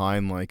we left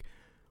behind, like.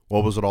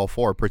 What was it all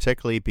for?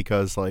 Particularly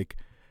because, like,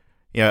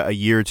 a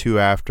year or two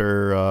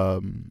after,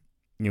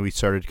 we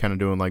started kind of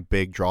doing like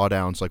big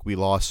drawdowns. Like, we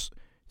lost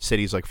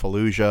cities like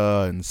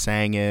Fallujah and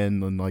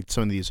Sangin and like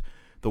some of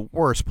the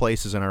worst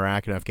places in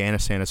Iraq and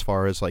Afghanistan as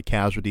far as like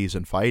casualties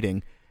and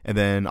fighting. And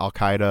then Al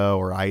Qaeda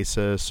or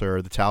ISIS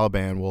or the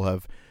Taliban will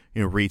have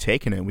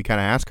retaken it. And we kind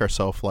of ask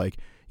ourselves, like,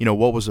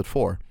 what was it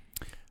for?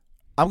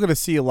 I'm going to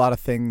see a lot of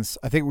things.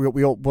 I think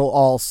we'll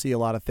all see a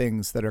lot of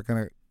things that are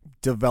going to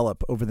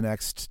develop over the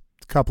next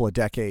couple of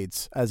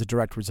decades as a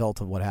direct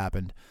result of what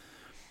happened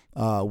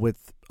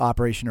with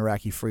Operation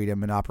Iraqi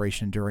Freedom and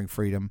Operation Enduring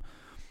Freedom.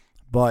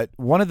 But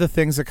one of the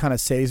things that kind of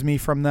saves me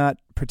from that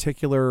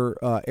particular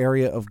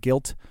area of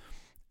guilt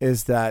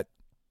is that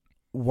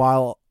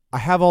while I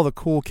have all the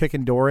cool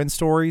kicking door in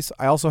stories,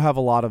 I also have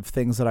a lot of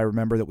things that I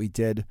remember that we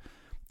did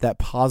that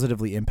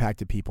positively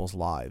impacted people's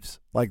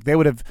lives. Like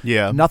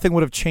nothing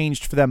would have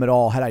changed for them at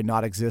all had I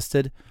not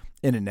existed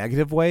in a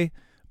negative way.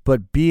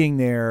 But being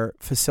there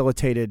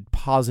facilitated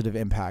positive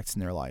impacts in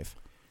their life.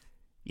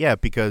 Yeah,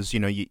 because, you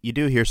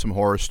do hear some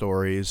horror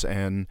stories,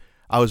 and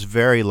I was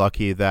very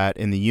lucky that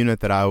in the unit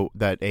that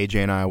AJ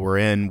and I were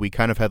in, we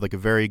kind of had like a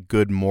very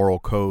good moral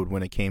code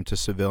when it came to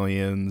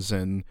civilians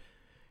and,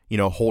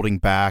 holding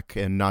back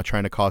and not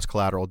trying to cause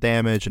collateral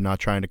damage and not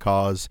trying to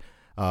cause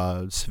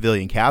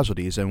civilian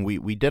casualties. And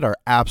we did our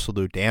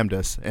absolute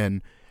damnedest.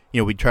 And,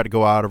 we tried to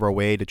go out of our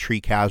way to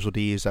treat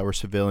casualties that were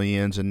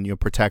civilians and,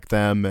 protect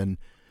them and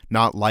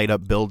not light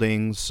up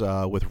buildings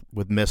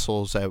with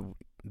missiles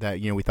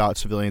that we thought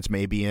civilians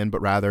may be in,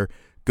 but rather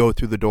go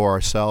through the door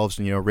ourselves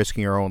and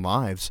risking our own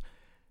lives.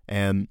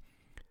 And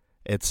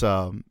it's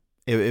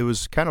it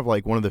was kind of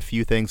like one of the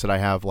few things that I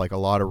have like a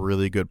lot of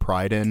really good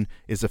pride in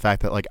is the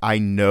fact that like I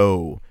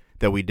know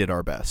that we did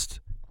our best.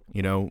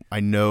 I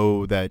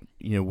know that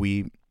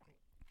we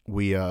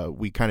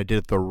kind of did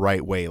it the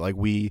right way. Like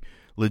we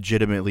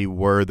legitimately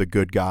were the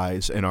good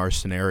guys in our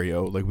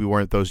scenario. Like we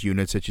weren't those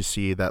units that you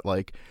see that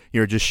like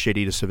you're just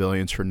shitty to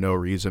civilians for no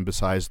reason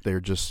besides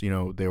they're just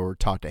they were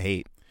taught to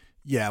hate.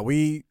 Yeah,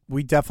 we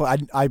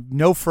definitely I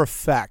know for a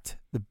fact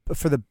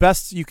for the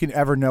best you can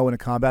ever know in a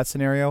combat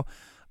scenario,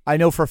 I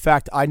know for a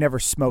fact I never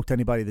smoked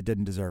anybody that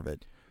didn't deserve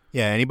it.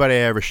 Yeah, anybody I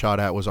ever shot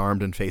at was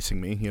armed and facing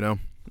me,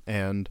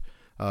 and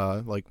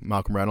like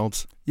Malcolm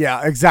Reynolds.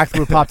 Yeah, exactly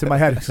what popped in my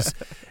head. Just,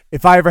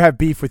 if I ever have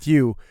beef with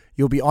you,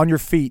 you'll be on your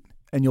feet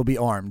and you'll be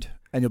armed,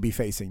 and you'll be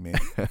facing me.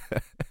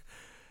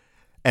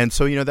 And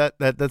so,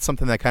 that's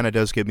something that kind of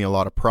does give me a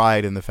lot of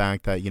pride in the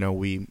fact that,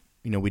 we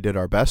did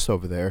our best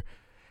over there.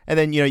 And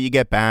then, you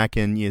get back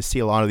and you see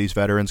a lot of these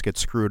veterans get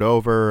screwed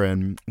over.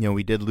 And,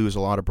 we did lose a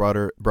lot of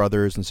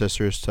brothers and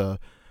sisters to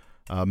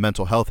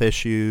mental health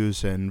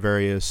issues and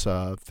various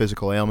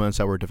physical ailments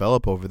that were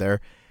developed over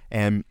there.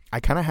 And I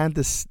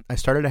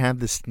started to have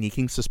this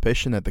sneaking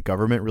suspicion that the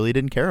government really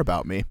didn't care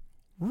about me.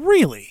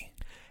 Really?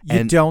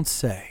 You don't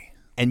say.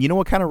 And you know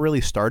what kind of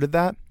really started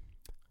that?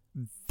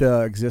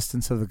 The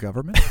existence of the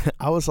government?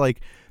 I was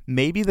like,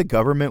 maybe the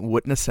government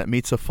wouldn't have sent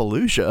me to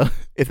Fallujah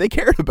if they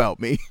cared about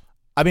me.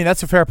 I mean,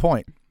 that's a fair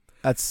point.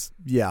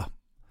 Yeah.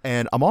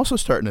 And I'm also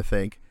starting to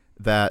think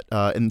that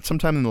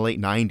sometime in the late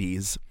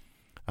 90s,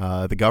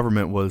 the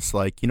government was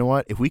like, you know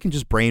what? If we can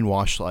just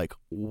brainwash like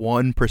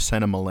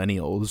 1% of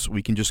millennials,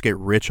 we can just get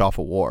rich off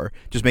of war.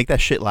 Just make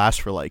that shit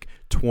last for like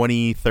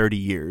 20, 30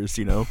 years,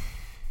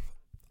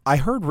 I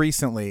heard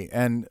recently,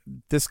 and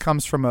this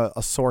comes from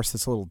a source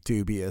that's a little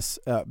dubious.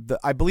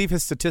 I believe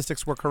his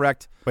statistics were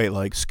correct. Wait,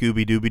 like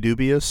Scooby-Dooby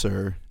dubious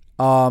or?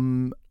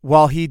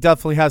 Well, he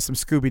definitely has some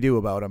Scooby-Doo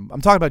about him. I'm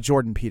talking about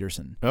Jordan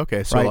Peterson.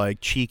 Okay, so right? Like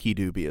cheeky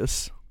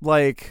dubious.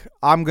 like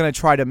I'm going to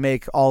try to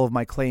make all of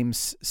my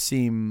claims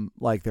seem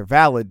like they're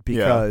valid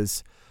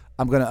because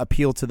I'm going to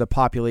appeal to the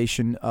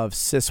population of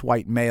cis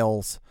white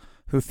males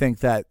who think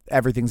that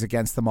everything's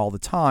against them all the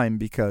time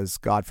because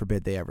God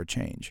forbid they ever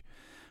change.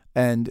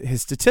 And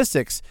his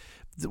statistics,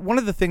 one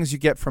of the things you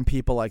get from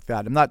people like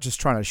that, I'm not just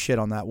trying to shit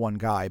on that one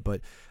guy,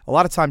 but a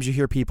lot of times you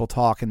hear people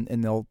talk and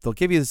they'll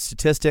give you the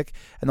statistic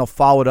and they'll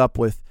follow it up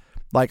with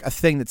like a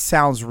thing that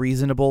sounds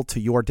reasonable to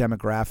your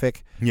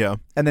demographic. Yeah.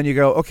 And then you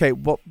go, okay,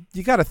 well,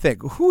 you got to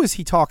think, who is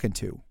he talking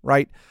to,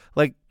 right?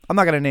 Like, I'm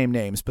not going to name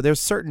names, but there's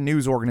certain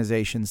news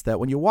organizations that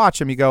when you watch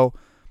them, you go,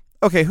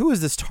 okay, who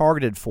is this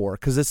targeted for?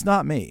 Because it's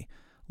not me.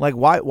 Like,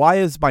 why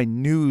is my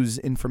news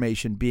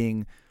information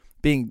being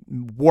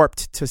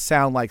warped to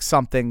sound like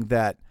something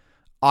that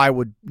I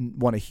would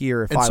want to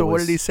hear if I was... And so what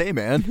did he say,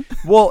 man?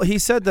 Well, he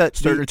said that...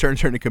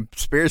 Turn a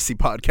conspiracy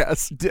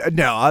podcast.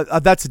 No,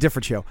 that's a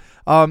different show.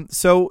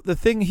 So the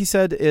thing he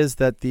said is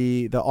that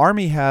the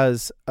Army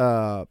has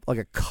like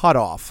a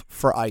cutoff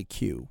for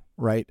IQ,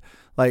 right?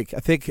 Like, I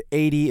think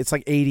 80, it's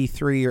like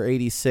 83 or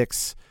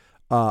 86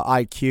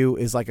 IQ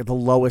is like the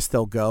lowest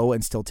they'll go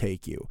and still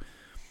take you.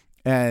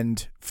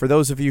 And for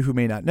those of you who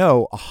may not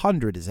know,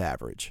 100 is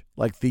average.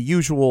 Like the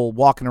usual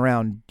walking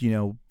around,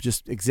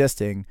 just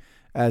existing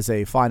as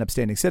a fine,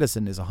 upstanding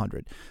citizen is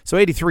 100. So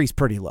 83 is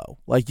pretty low.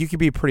 Like you could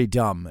be pretty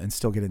dumb and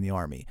still get in the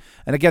Army.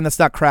 And again, that's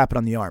not crapping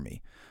on the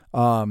Army.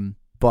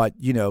 But,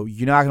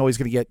 you're not always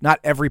going to get, not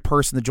every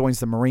person that joins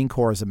the Marine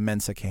Corps is a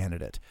Mensa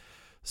candidate.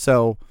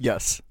 So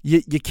yes,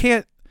 you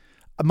can't,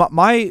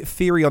 my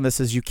theory on this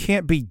is you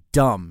can't be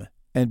dumb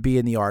and be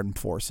in the armed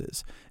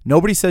forces.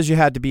 Nobody says you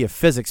had to be a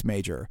physics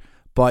major,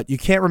 but you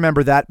can't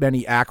remember that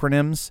many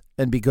acronyms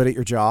and be good at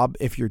your job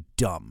if you're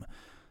dumb.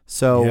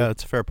 So yeah,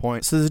 that's a fair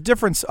point. So there's a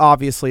difference,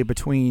 obviously,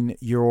 between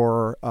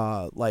your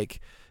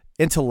like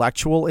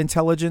intellectual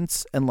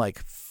intelligence and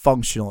like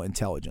functional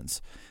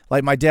intelligence.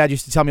 Like my dad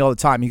used to tell me all the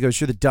time, he goes,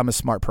 "You're the dumbest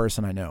smart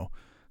person I know."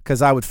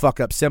 Because I would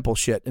fuck up simple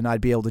shit and I'd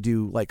be able to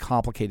do like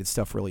complicated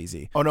stuff real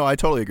easy. Oh no, I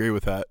totally agree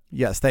with that.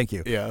 Yes, thank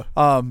you. Yeah.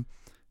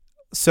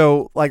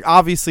 So like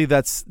obviously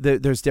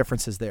there's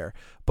differences there.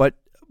 But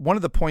one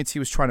of the points he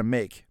was trying to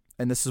make,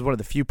 and this is one of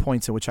the few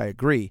points in which I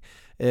agree,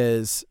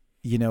 is,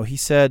 he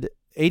said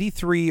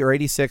 83 or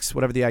 86,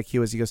 whatever the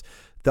IQ is, he goes,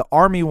 the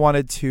Army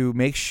wanted to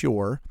make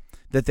sure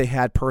that they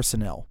had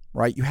personnel,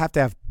 right? You have to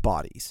have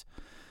bodies.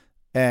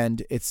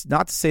 And it's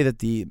not to say that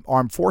the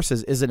armed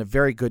forces isn't a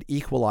very good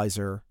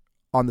equalizer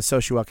on the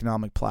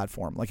socioeconomic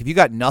platform. Like if you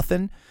got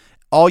nothing,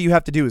 all you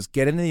have to do is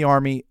get into the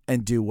Army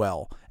and do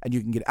well. And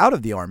you can get out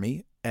of the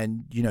Army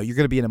and, you're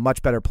going to be in a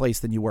much better place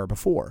than you were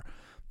before.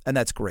 And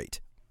that's great,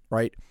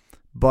 right?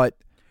 But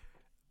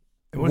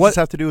what does this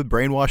have to do with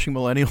brainwashing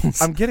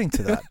millennials? I'm getting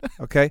to that,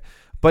 okay?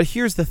 But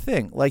here's the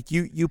thing. Like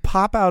you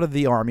pop out of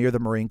the Army or the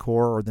Marine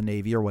Corps or the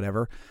Navy or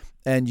whatever,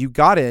 and you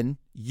got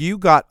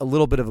a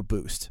little bit of a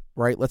boost,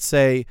 right? Let's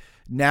say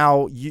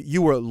now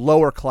you were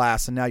lower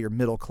class and now you're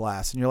middle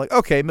class. And you're like,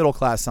 okay, middle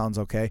class sounds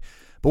okay.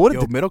 But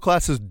what middle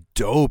class is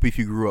dope if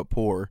you grew up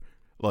poor.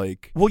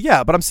 Like, well,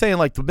 yeah, but I'm saying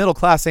like the middle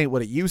class ain't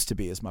what it used to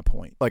be is my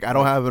point. Like I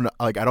don't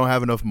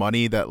have enough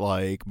money that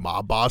like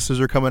mob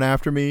bosses are coming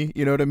after me,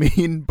 you know what I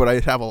mean? But I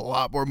have a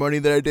lot more money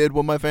than I did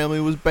when my family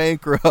was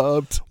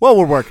bankrupt. Well,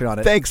 we're working on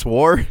it. Thanks,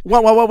 war.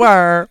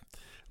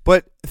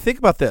 But think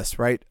about this,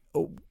 right?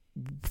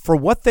 For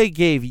what they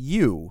gave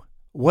you,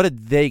 what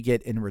did they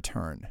get in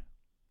return?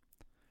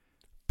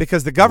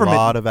 Because the government, a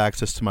lot of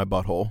access to my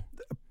butthole.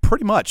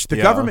 Pretty much.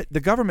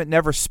 The government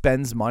never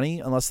spends money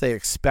unless they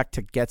expect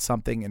to get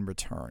something in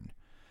return.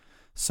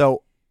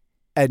 So,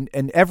 and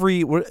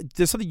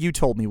there's something you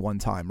told me one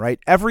time, right?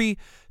 Every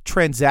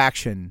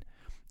transaction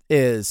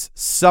is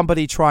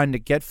somebody trying to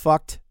get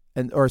fucked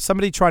or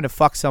somebody trying to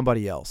fuck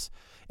somebody else.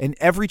 In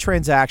every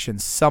transaction,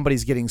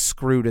 somebody's getting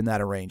screwed in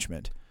that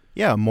arrangement.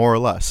 Yeah, more or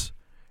less.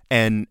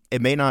 And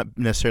it may not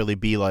necessarily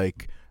be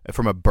like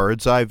from a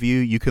bird's eye view,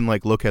 you can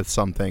like look at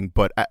something,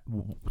 but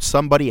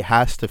somebody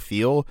has to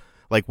feel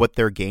like what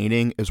they're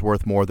gaining is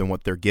worth more than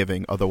what they're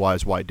giving.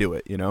 Otherwise, why do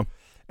it,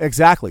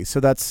 Exactly. So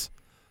that's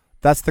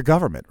the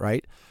government,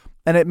 right?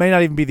 And it may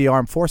not even be the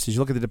armed forces. You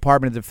look at the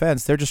Department of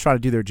Defense, they're just trying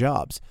to do their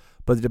jobs.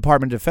 But the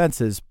Department of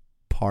Defense is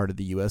part of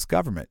the U.S.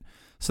 government.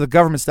 So the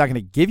government's not going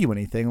to give you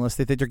anything unless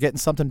they think they're getting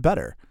something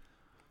better.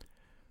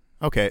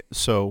 Okay,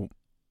 so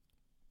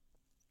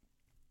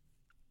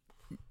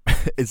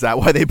is that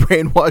why they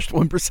brainwashed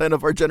 1%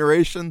 of our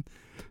generation?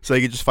 So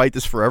they could just fight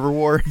this forever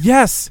war?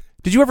 Yes.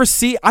 Did you ever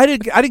see? I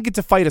didn't get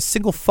to fight a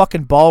single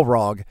fucking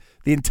Balrog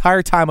the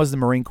entire time I was in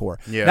the Marine Corps.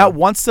 Yeah. Not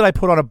once did I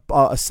put on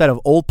a set of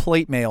old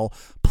plate mail,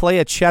 play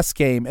a chess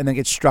game, and then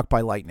get struck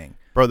by lightning.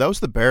 Bro, that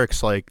was the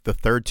barracks like the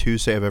third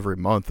Tuesday of every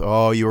month.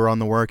 Oh, you were on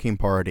the working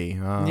party.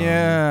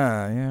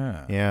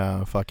 Yeah,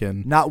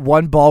 fucking. Not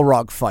one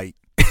Balrog fight.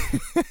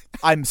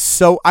 I'm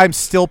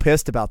still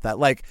pissed about that.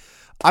 Like,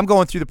 I'm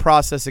going through the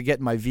process of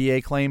getting my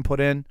VA claim put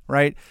in,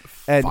 right?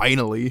 And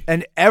Finally.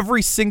 And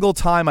every single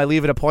time I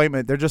leave an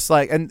appointment, they're just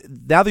like, and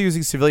now they're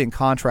using civilian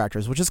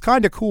contractors, which is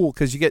kind of cool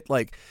because you get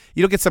like,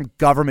 you don't get some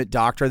government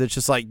doctor that's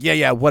just like,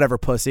 yeah, whatever,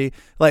 pussy.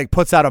 Like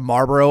puts out a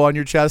Marlboro on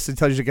your chest and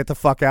tells you to get the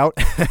fuck out,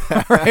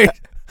 right?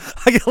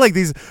 I get like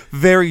these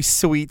very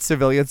sweet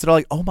civilians that are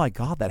like, oh my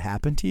God, that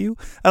happened to you?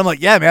 And I'm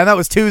like, yeah, man, that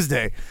was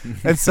Tuesday.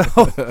 And so,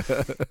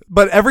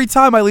 but every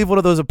time I leave one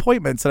of those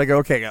appointments and I go,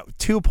 okay, I got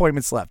 2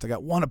 appointments left. I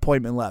got 1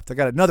 appointment left. I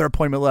got another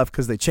appointment left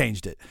because they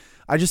changed it.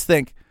 I just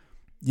think,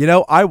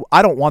 I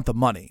don't want the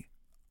money.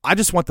 I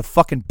just want the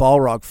fucking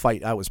Balrog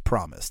fight I was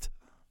promised.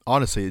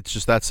 Honestly, it's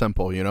just that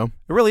simple, It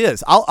really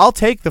is. I'll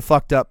take the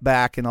fucked up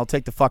back and I'll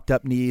take the fucked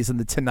up knees and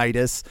the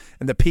tinnitus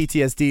and the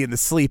PTSD and the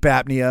sleep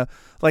apnea.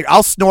 Like,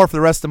 I'll snore for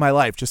the rest of my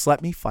life. Just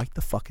let me fight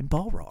the fucking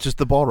Balrog. Just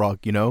the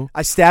Balrog,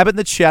 I stab it in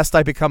the chest.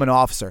 I become an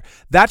officer.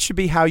 That should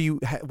be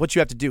what you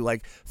have to do.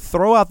 Like,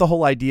 throw out the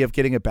whole idea of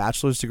getting a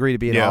bachelor's degree to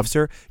be an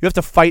officer. You have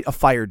to fight a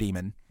fire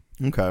demon.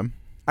 Okay.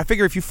 I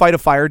figure if you fight a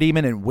fire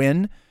demon and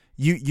win,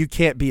 you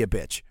can't be a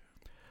bitch.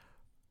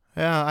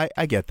 Yeah,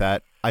 I get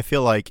that. I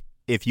feel like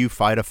if you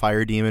fight a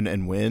fire demon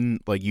and win,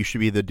 like, you should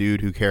be the dude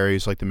who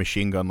carries like the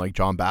machine gun, like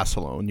John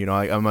Basilone.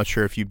 I'm not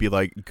sure if you'd be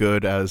like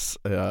good as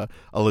a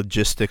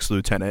logistics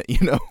lieutenant.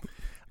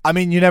 I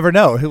mean, you never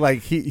know.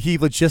 He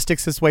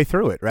logistics his way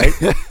through it, right?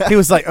 He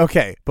was like,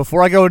 okay,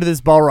 before I go into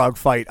this Balrog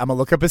fight, I'm gonna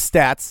look up his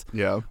stats.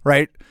 Yeah.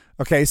 Right.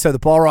 Okay, so the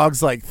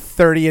Balrog's like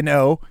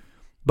 30-0,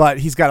 but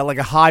he's got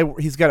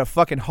a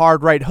fucking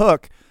hard right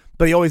hook.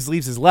 But he always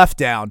leaves his left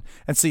down,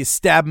 and so you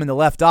stab him in the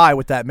left eye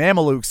with that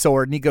Mameluke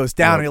sword, and he goes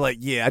down, and you're like,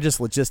 yeah, I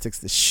just logistics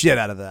the shit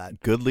out of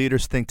that. Good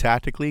leaders think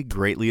tactically,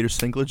 great leaders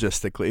think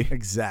logistically.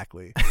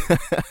 Exactly.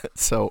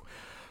 So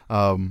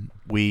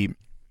we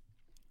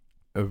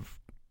have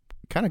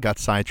kind of got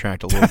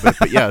sidetracked a little bit,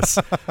 but yes.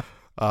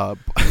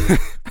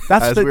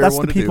 That's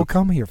the people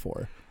come here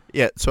for.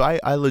 Yeah, so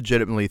I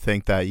legitimately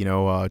think that,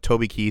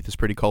 Toby Keith is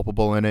pretty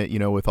culpable in it,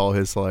 with all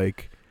his,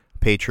 like,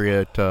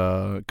 patriot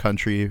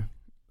country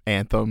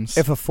anthems.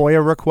 If a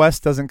FOIA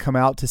request doesn't come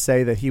out to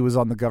say that he was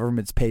on the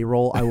government's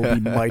payroll, I will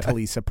be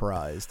mightily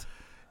surprised.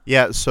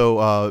 Yeah,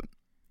 so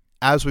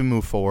as we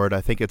move forward,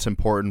 I think it's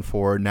important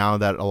for now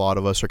that a lot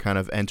of us are kind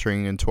of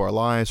entering into our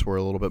lives, we're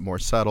a little bit more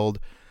settled,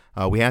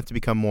 we have to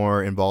become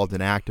more involved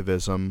in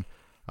activism.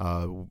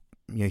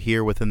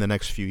 Here within the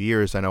next few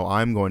years, I know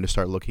I'm going to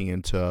start looking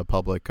into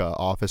public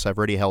office. I've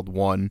already held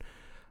one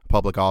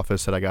public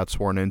office that I got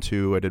sworn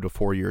into. I did a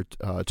 4-year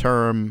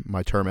term.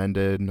 My term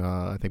ended,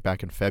 I think,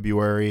 back in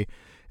February.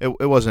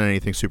 It wasn't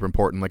anything super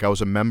important. Like, I was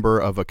a member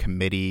of a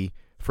committee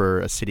for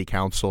a city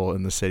council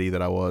in the city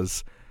that I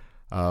was,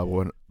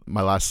 when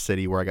my last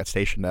city where I got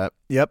stationed at.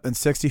 Yep, and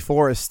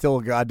 64 is still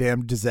a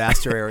goddamn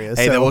disaster area.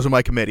 Hey, that wasn't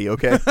my committee,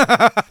 okay?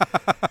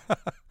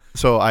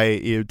 So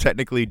I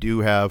technically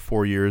do have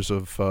 4 years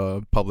of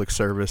public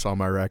service on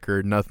my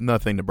record.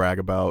 Nothing to brag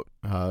about.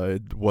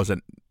 It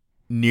wasn't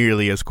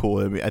nearly as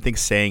cool. I think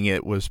saying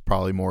it was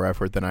probably more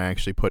effort than I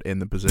actually put in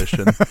the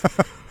position.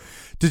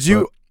 Did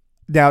you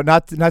now,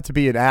 not to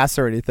be an ass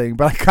or anything,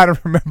 but I kind of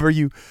remember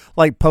you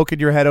like poking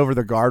your head over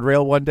the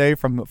guardrail one day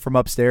from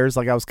upstairs.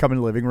 Like, I was coming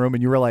to the living room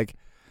and you were like,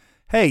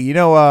 hey,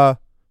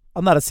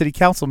 I'm not a city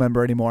council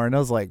member anymore. And I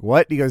was like,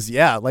 what? He goes,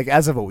 yeah, like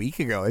as of a week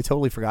ago. I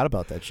totally forgot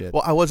about that shit.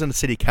 Well, I wasn't a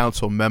city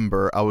council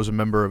member. I was a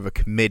member of a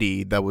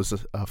committee that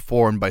was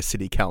formed by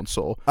city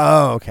council.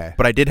 Oh, okay.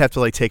 But I did have to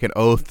like take an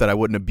oath that I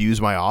wouldn't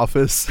abuse my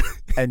office.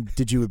 And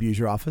did you abuse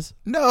your office?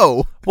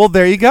 No. Well,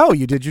 there you go.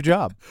 You did your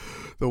job.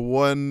 The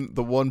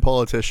one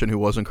politician who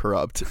wasn't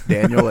corrupt,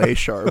 Daniel A.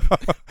 Sharp.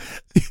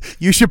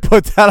 You should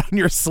put that on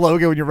your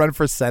slogan when you run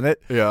for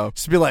Senate. Yeah.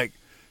 Just be like,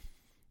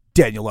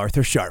 Daniel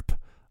Arthur Sharp,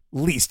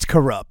 least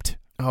corrupt.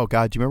 Oh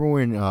God, do you remember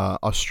when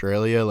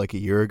Australia like a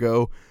year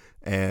ago,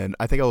 and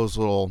I think I was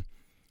a little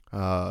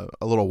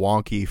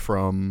wonky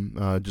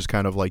from just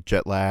kind of like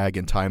jet lag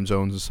and time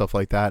zones and stuff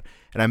like that,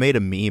 and I made a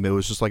meme. It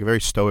was just like a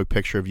very stoic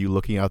picture of you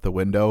looking out the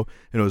window,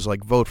 and it was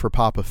like, vote for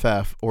Papa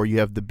Feff or you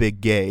have the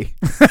big gay.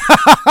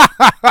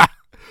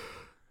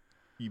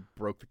 You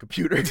broke the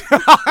computer.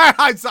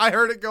 I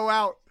heard it go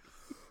out.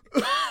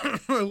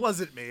 It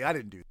wasn't me. I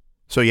didn't do that.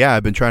 So yeah,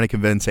 I've been trying to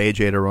convince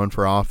AJ to run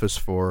for office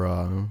for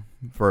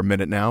a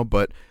minute now,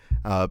 but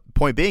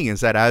point being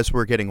is that as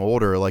we're getting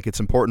older, like, it's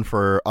important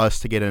for us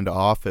to get into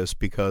office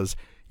because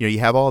you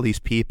have all these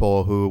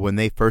people who, when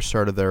they first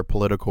started their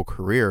political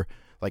career,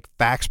 like,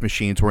 fax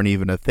machines weren't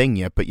even a thing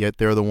yet, but yet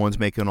they're the ones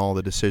making all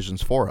the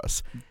decisions for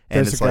us.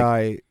 And there's a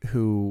guy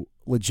who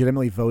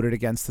legitimately voted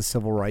against the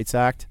Civil Rights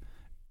Act,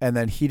 and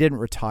then he didn't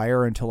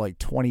retire until like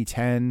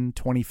 2010,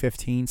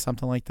 2015,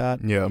 something like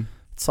that. Yeah,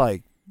 it's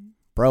like,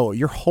 bro,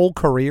 your whole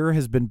career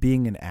has been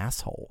being an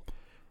asshole.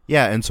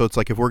 Yeah, and so it's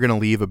like, if we're going to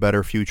leave a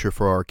better future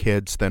for our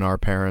kids than our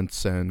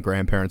parents and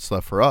grandparents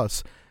left for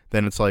us,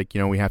 then it's like,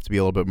 we have to be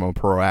a little bit more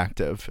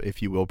proactive,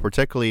 if you will,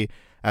 particularly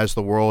as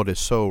the world is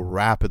so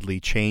rapidly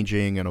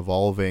changing and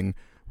evolving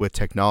with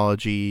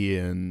technology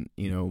and,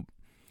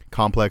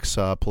 complex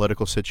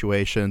political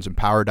situations and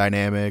power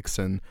dynamics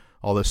and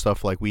all this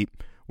stuff. Like, we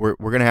we're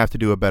gonna have to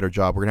do a better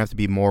job. We're gonna have to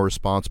be more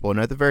responsible. And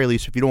at the very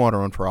least, if you don't want to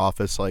run for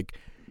office, like,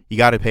 you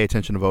got to pay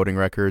attention to voting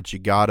records. You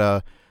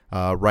gotta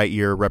write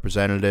your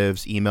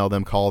representatives, email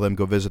them, call them,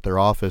 go visit their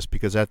office,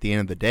 because at the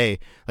end of the day,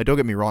 like, don't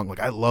get me wrong, like,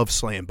 I love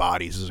slaying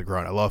bodies as a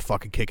grunt. I love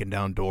fucking kicking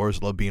down doors.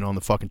 I love being on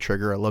the fucking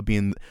trigger. I love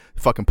being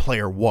fucking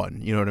player one.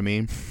 You know what I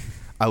mean?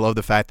 I love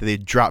the fact that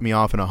they'd drop me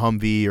off in a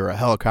Humvee or a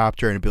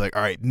helicopter and it'd be like,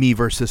 all right, me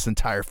versus this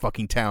entire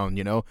fucking town,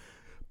 you know?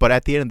 But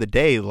at the end of the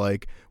day,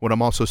 like, when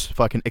I'm also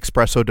fucking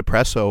espresso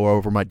depresso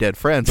over my dead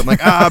friends, I'm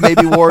like,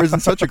 maybe war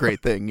isn't such a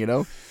great thing, you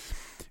know?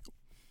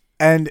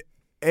 And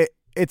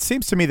it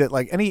seems to me that,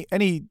 like,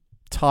 any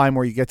time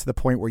where you get to the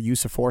point where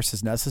use of force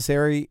is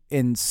necessary,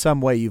 in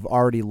some way you've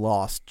already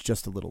lost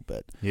just a little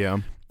bit. Yeah.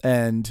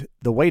 And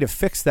the way to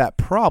fix that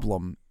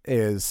problem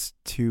is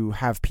to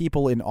have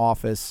people in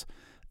office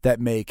that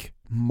make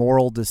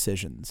moral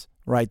decisions,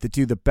 right? That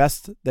do the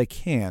best they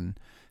can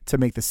to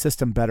make the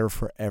system better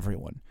for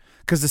everyone.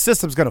 Because the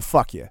system's going to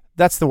fuck you.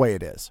 That's the way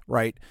it is,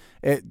 right?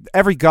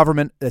 Every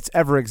government that's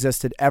ever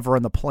existed ever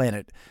on the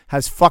planet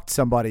has fucked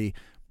somebody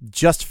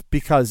just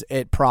because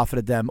it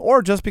profited them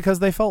or just because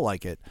they felt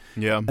like it.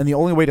 Yeah. And the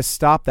only way to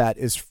stop that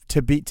is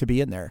to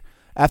be in there.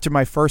 After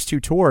my first 2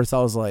 tours,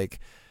 I was like,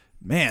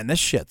 man, this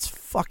shit's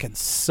fucking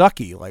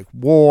sucky. Like,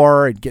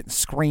 war and getting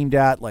screamed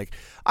at. Like,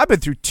 I've been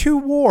through 2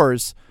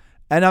 wars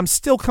and I'm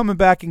still coming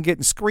back and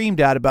getting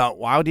screamed at about,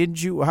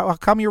 how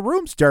come your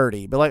room's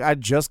dirty? But, like, I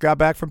just got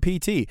back from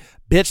PT.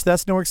 Bitch,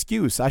 that's no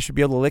excuse. I should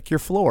be able to lick your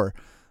floor.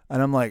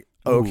 And I'm like,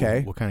 okay.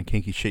 Ooh, what kind of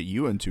kinky shit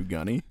you into,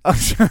 Gunny?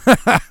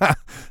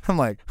 I'm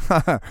like,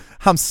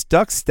 I'm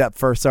stuck, Step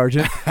First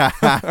Sergeant.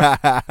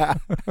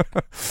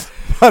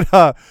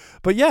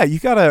 But yeah, you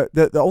gotta.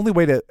 The only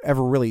way to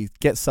ever really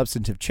get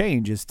substantive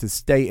change is to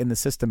stay in the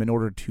system in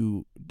order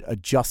to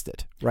adjust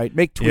it, right?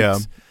 Make tweaks. Yeah.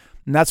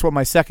 And that's what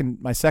my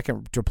second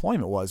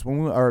deployment was.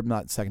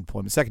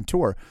 Second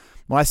tour.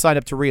 When I signed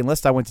up to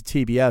re-enlist, I went to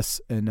TBS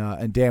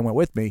and Dan went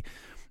with me,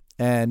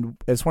 and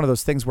it's one of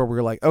those things where we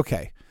were like,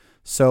 okay,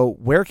 so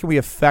where can we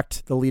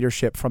affect the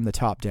leadership from the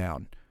top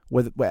down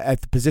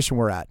at the position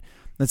we're at?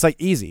 And it's like,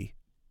 easy.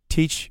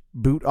 Teach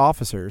boot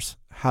officers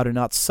how to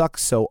not suck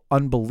so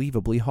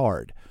unbelievably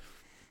hard.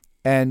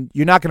 And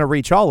you're not going to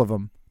reach all of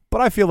them, but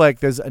I feel like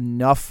there's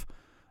enough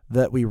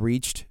that we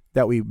reached,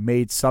 that we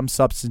made some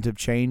substantive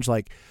change.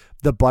 Like,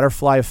 the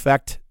butterfly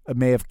effect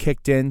may have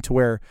kicked in to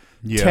where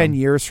 10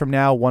 years from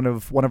now, one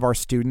of our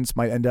students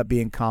might end up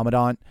being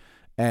commandant,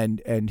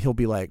 and he'll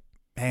be like,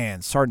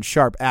 man, Sergeant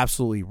Sharp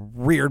absolutely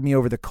reared me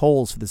over the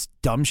coals for this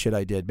dumb shit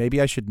I did. Maybe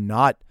I should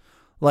not,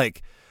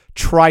 like,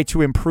 try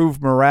to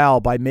improve morale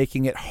by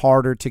making it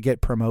harder to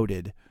get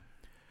promoted.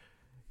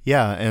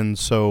 Yeah, and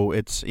so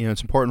it's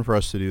important for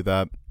us to do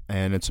that,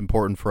 and it's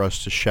important for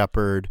us to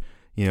shepherd,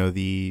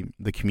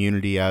 the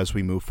community as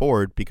we move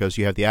forward, because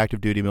you have the active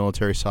duty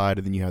military side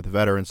and then you have the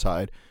veteran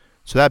side.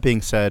 So that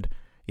being said,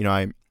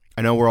 I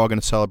know we're all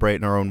going to celebrate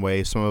in our own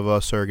way. Some of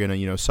us are going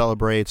to,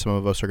 celebrate. Some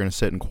of us are going to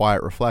sit in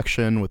quiet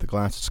reflection with a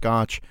glass of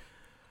scotch.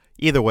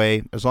 Either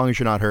way, as long as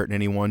you're not hurting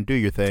anyone, do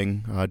your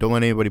thing. Don't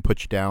let anybody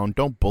put you down.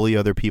 Don't bully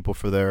other people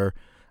for their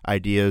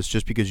ideas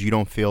just because you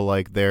don't feel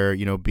like they're,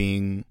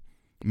 being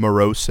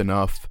morose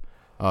enough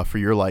for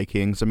your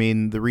likings. I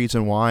mean, the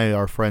reason why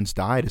our friends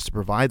died is to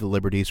provide the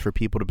liberties for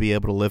people to be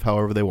able to live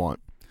however they want.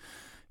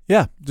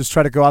 Yeah, just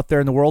try to go out there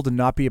in the world and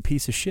not be a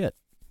piece of shit.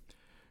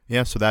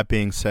 Yeah, so that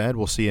being said,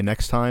 we'll see you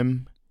next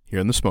time here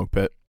in the Smoke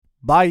Pit.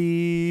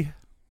 Bye.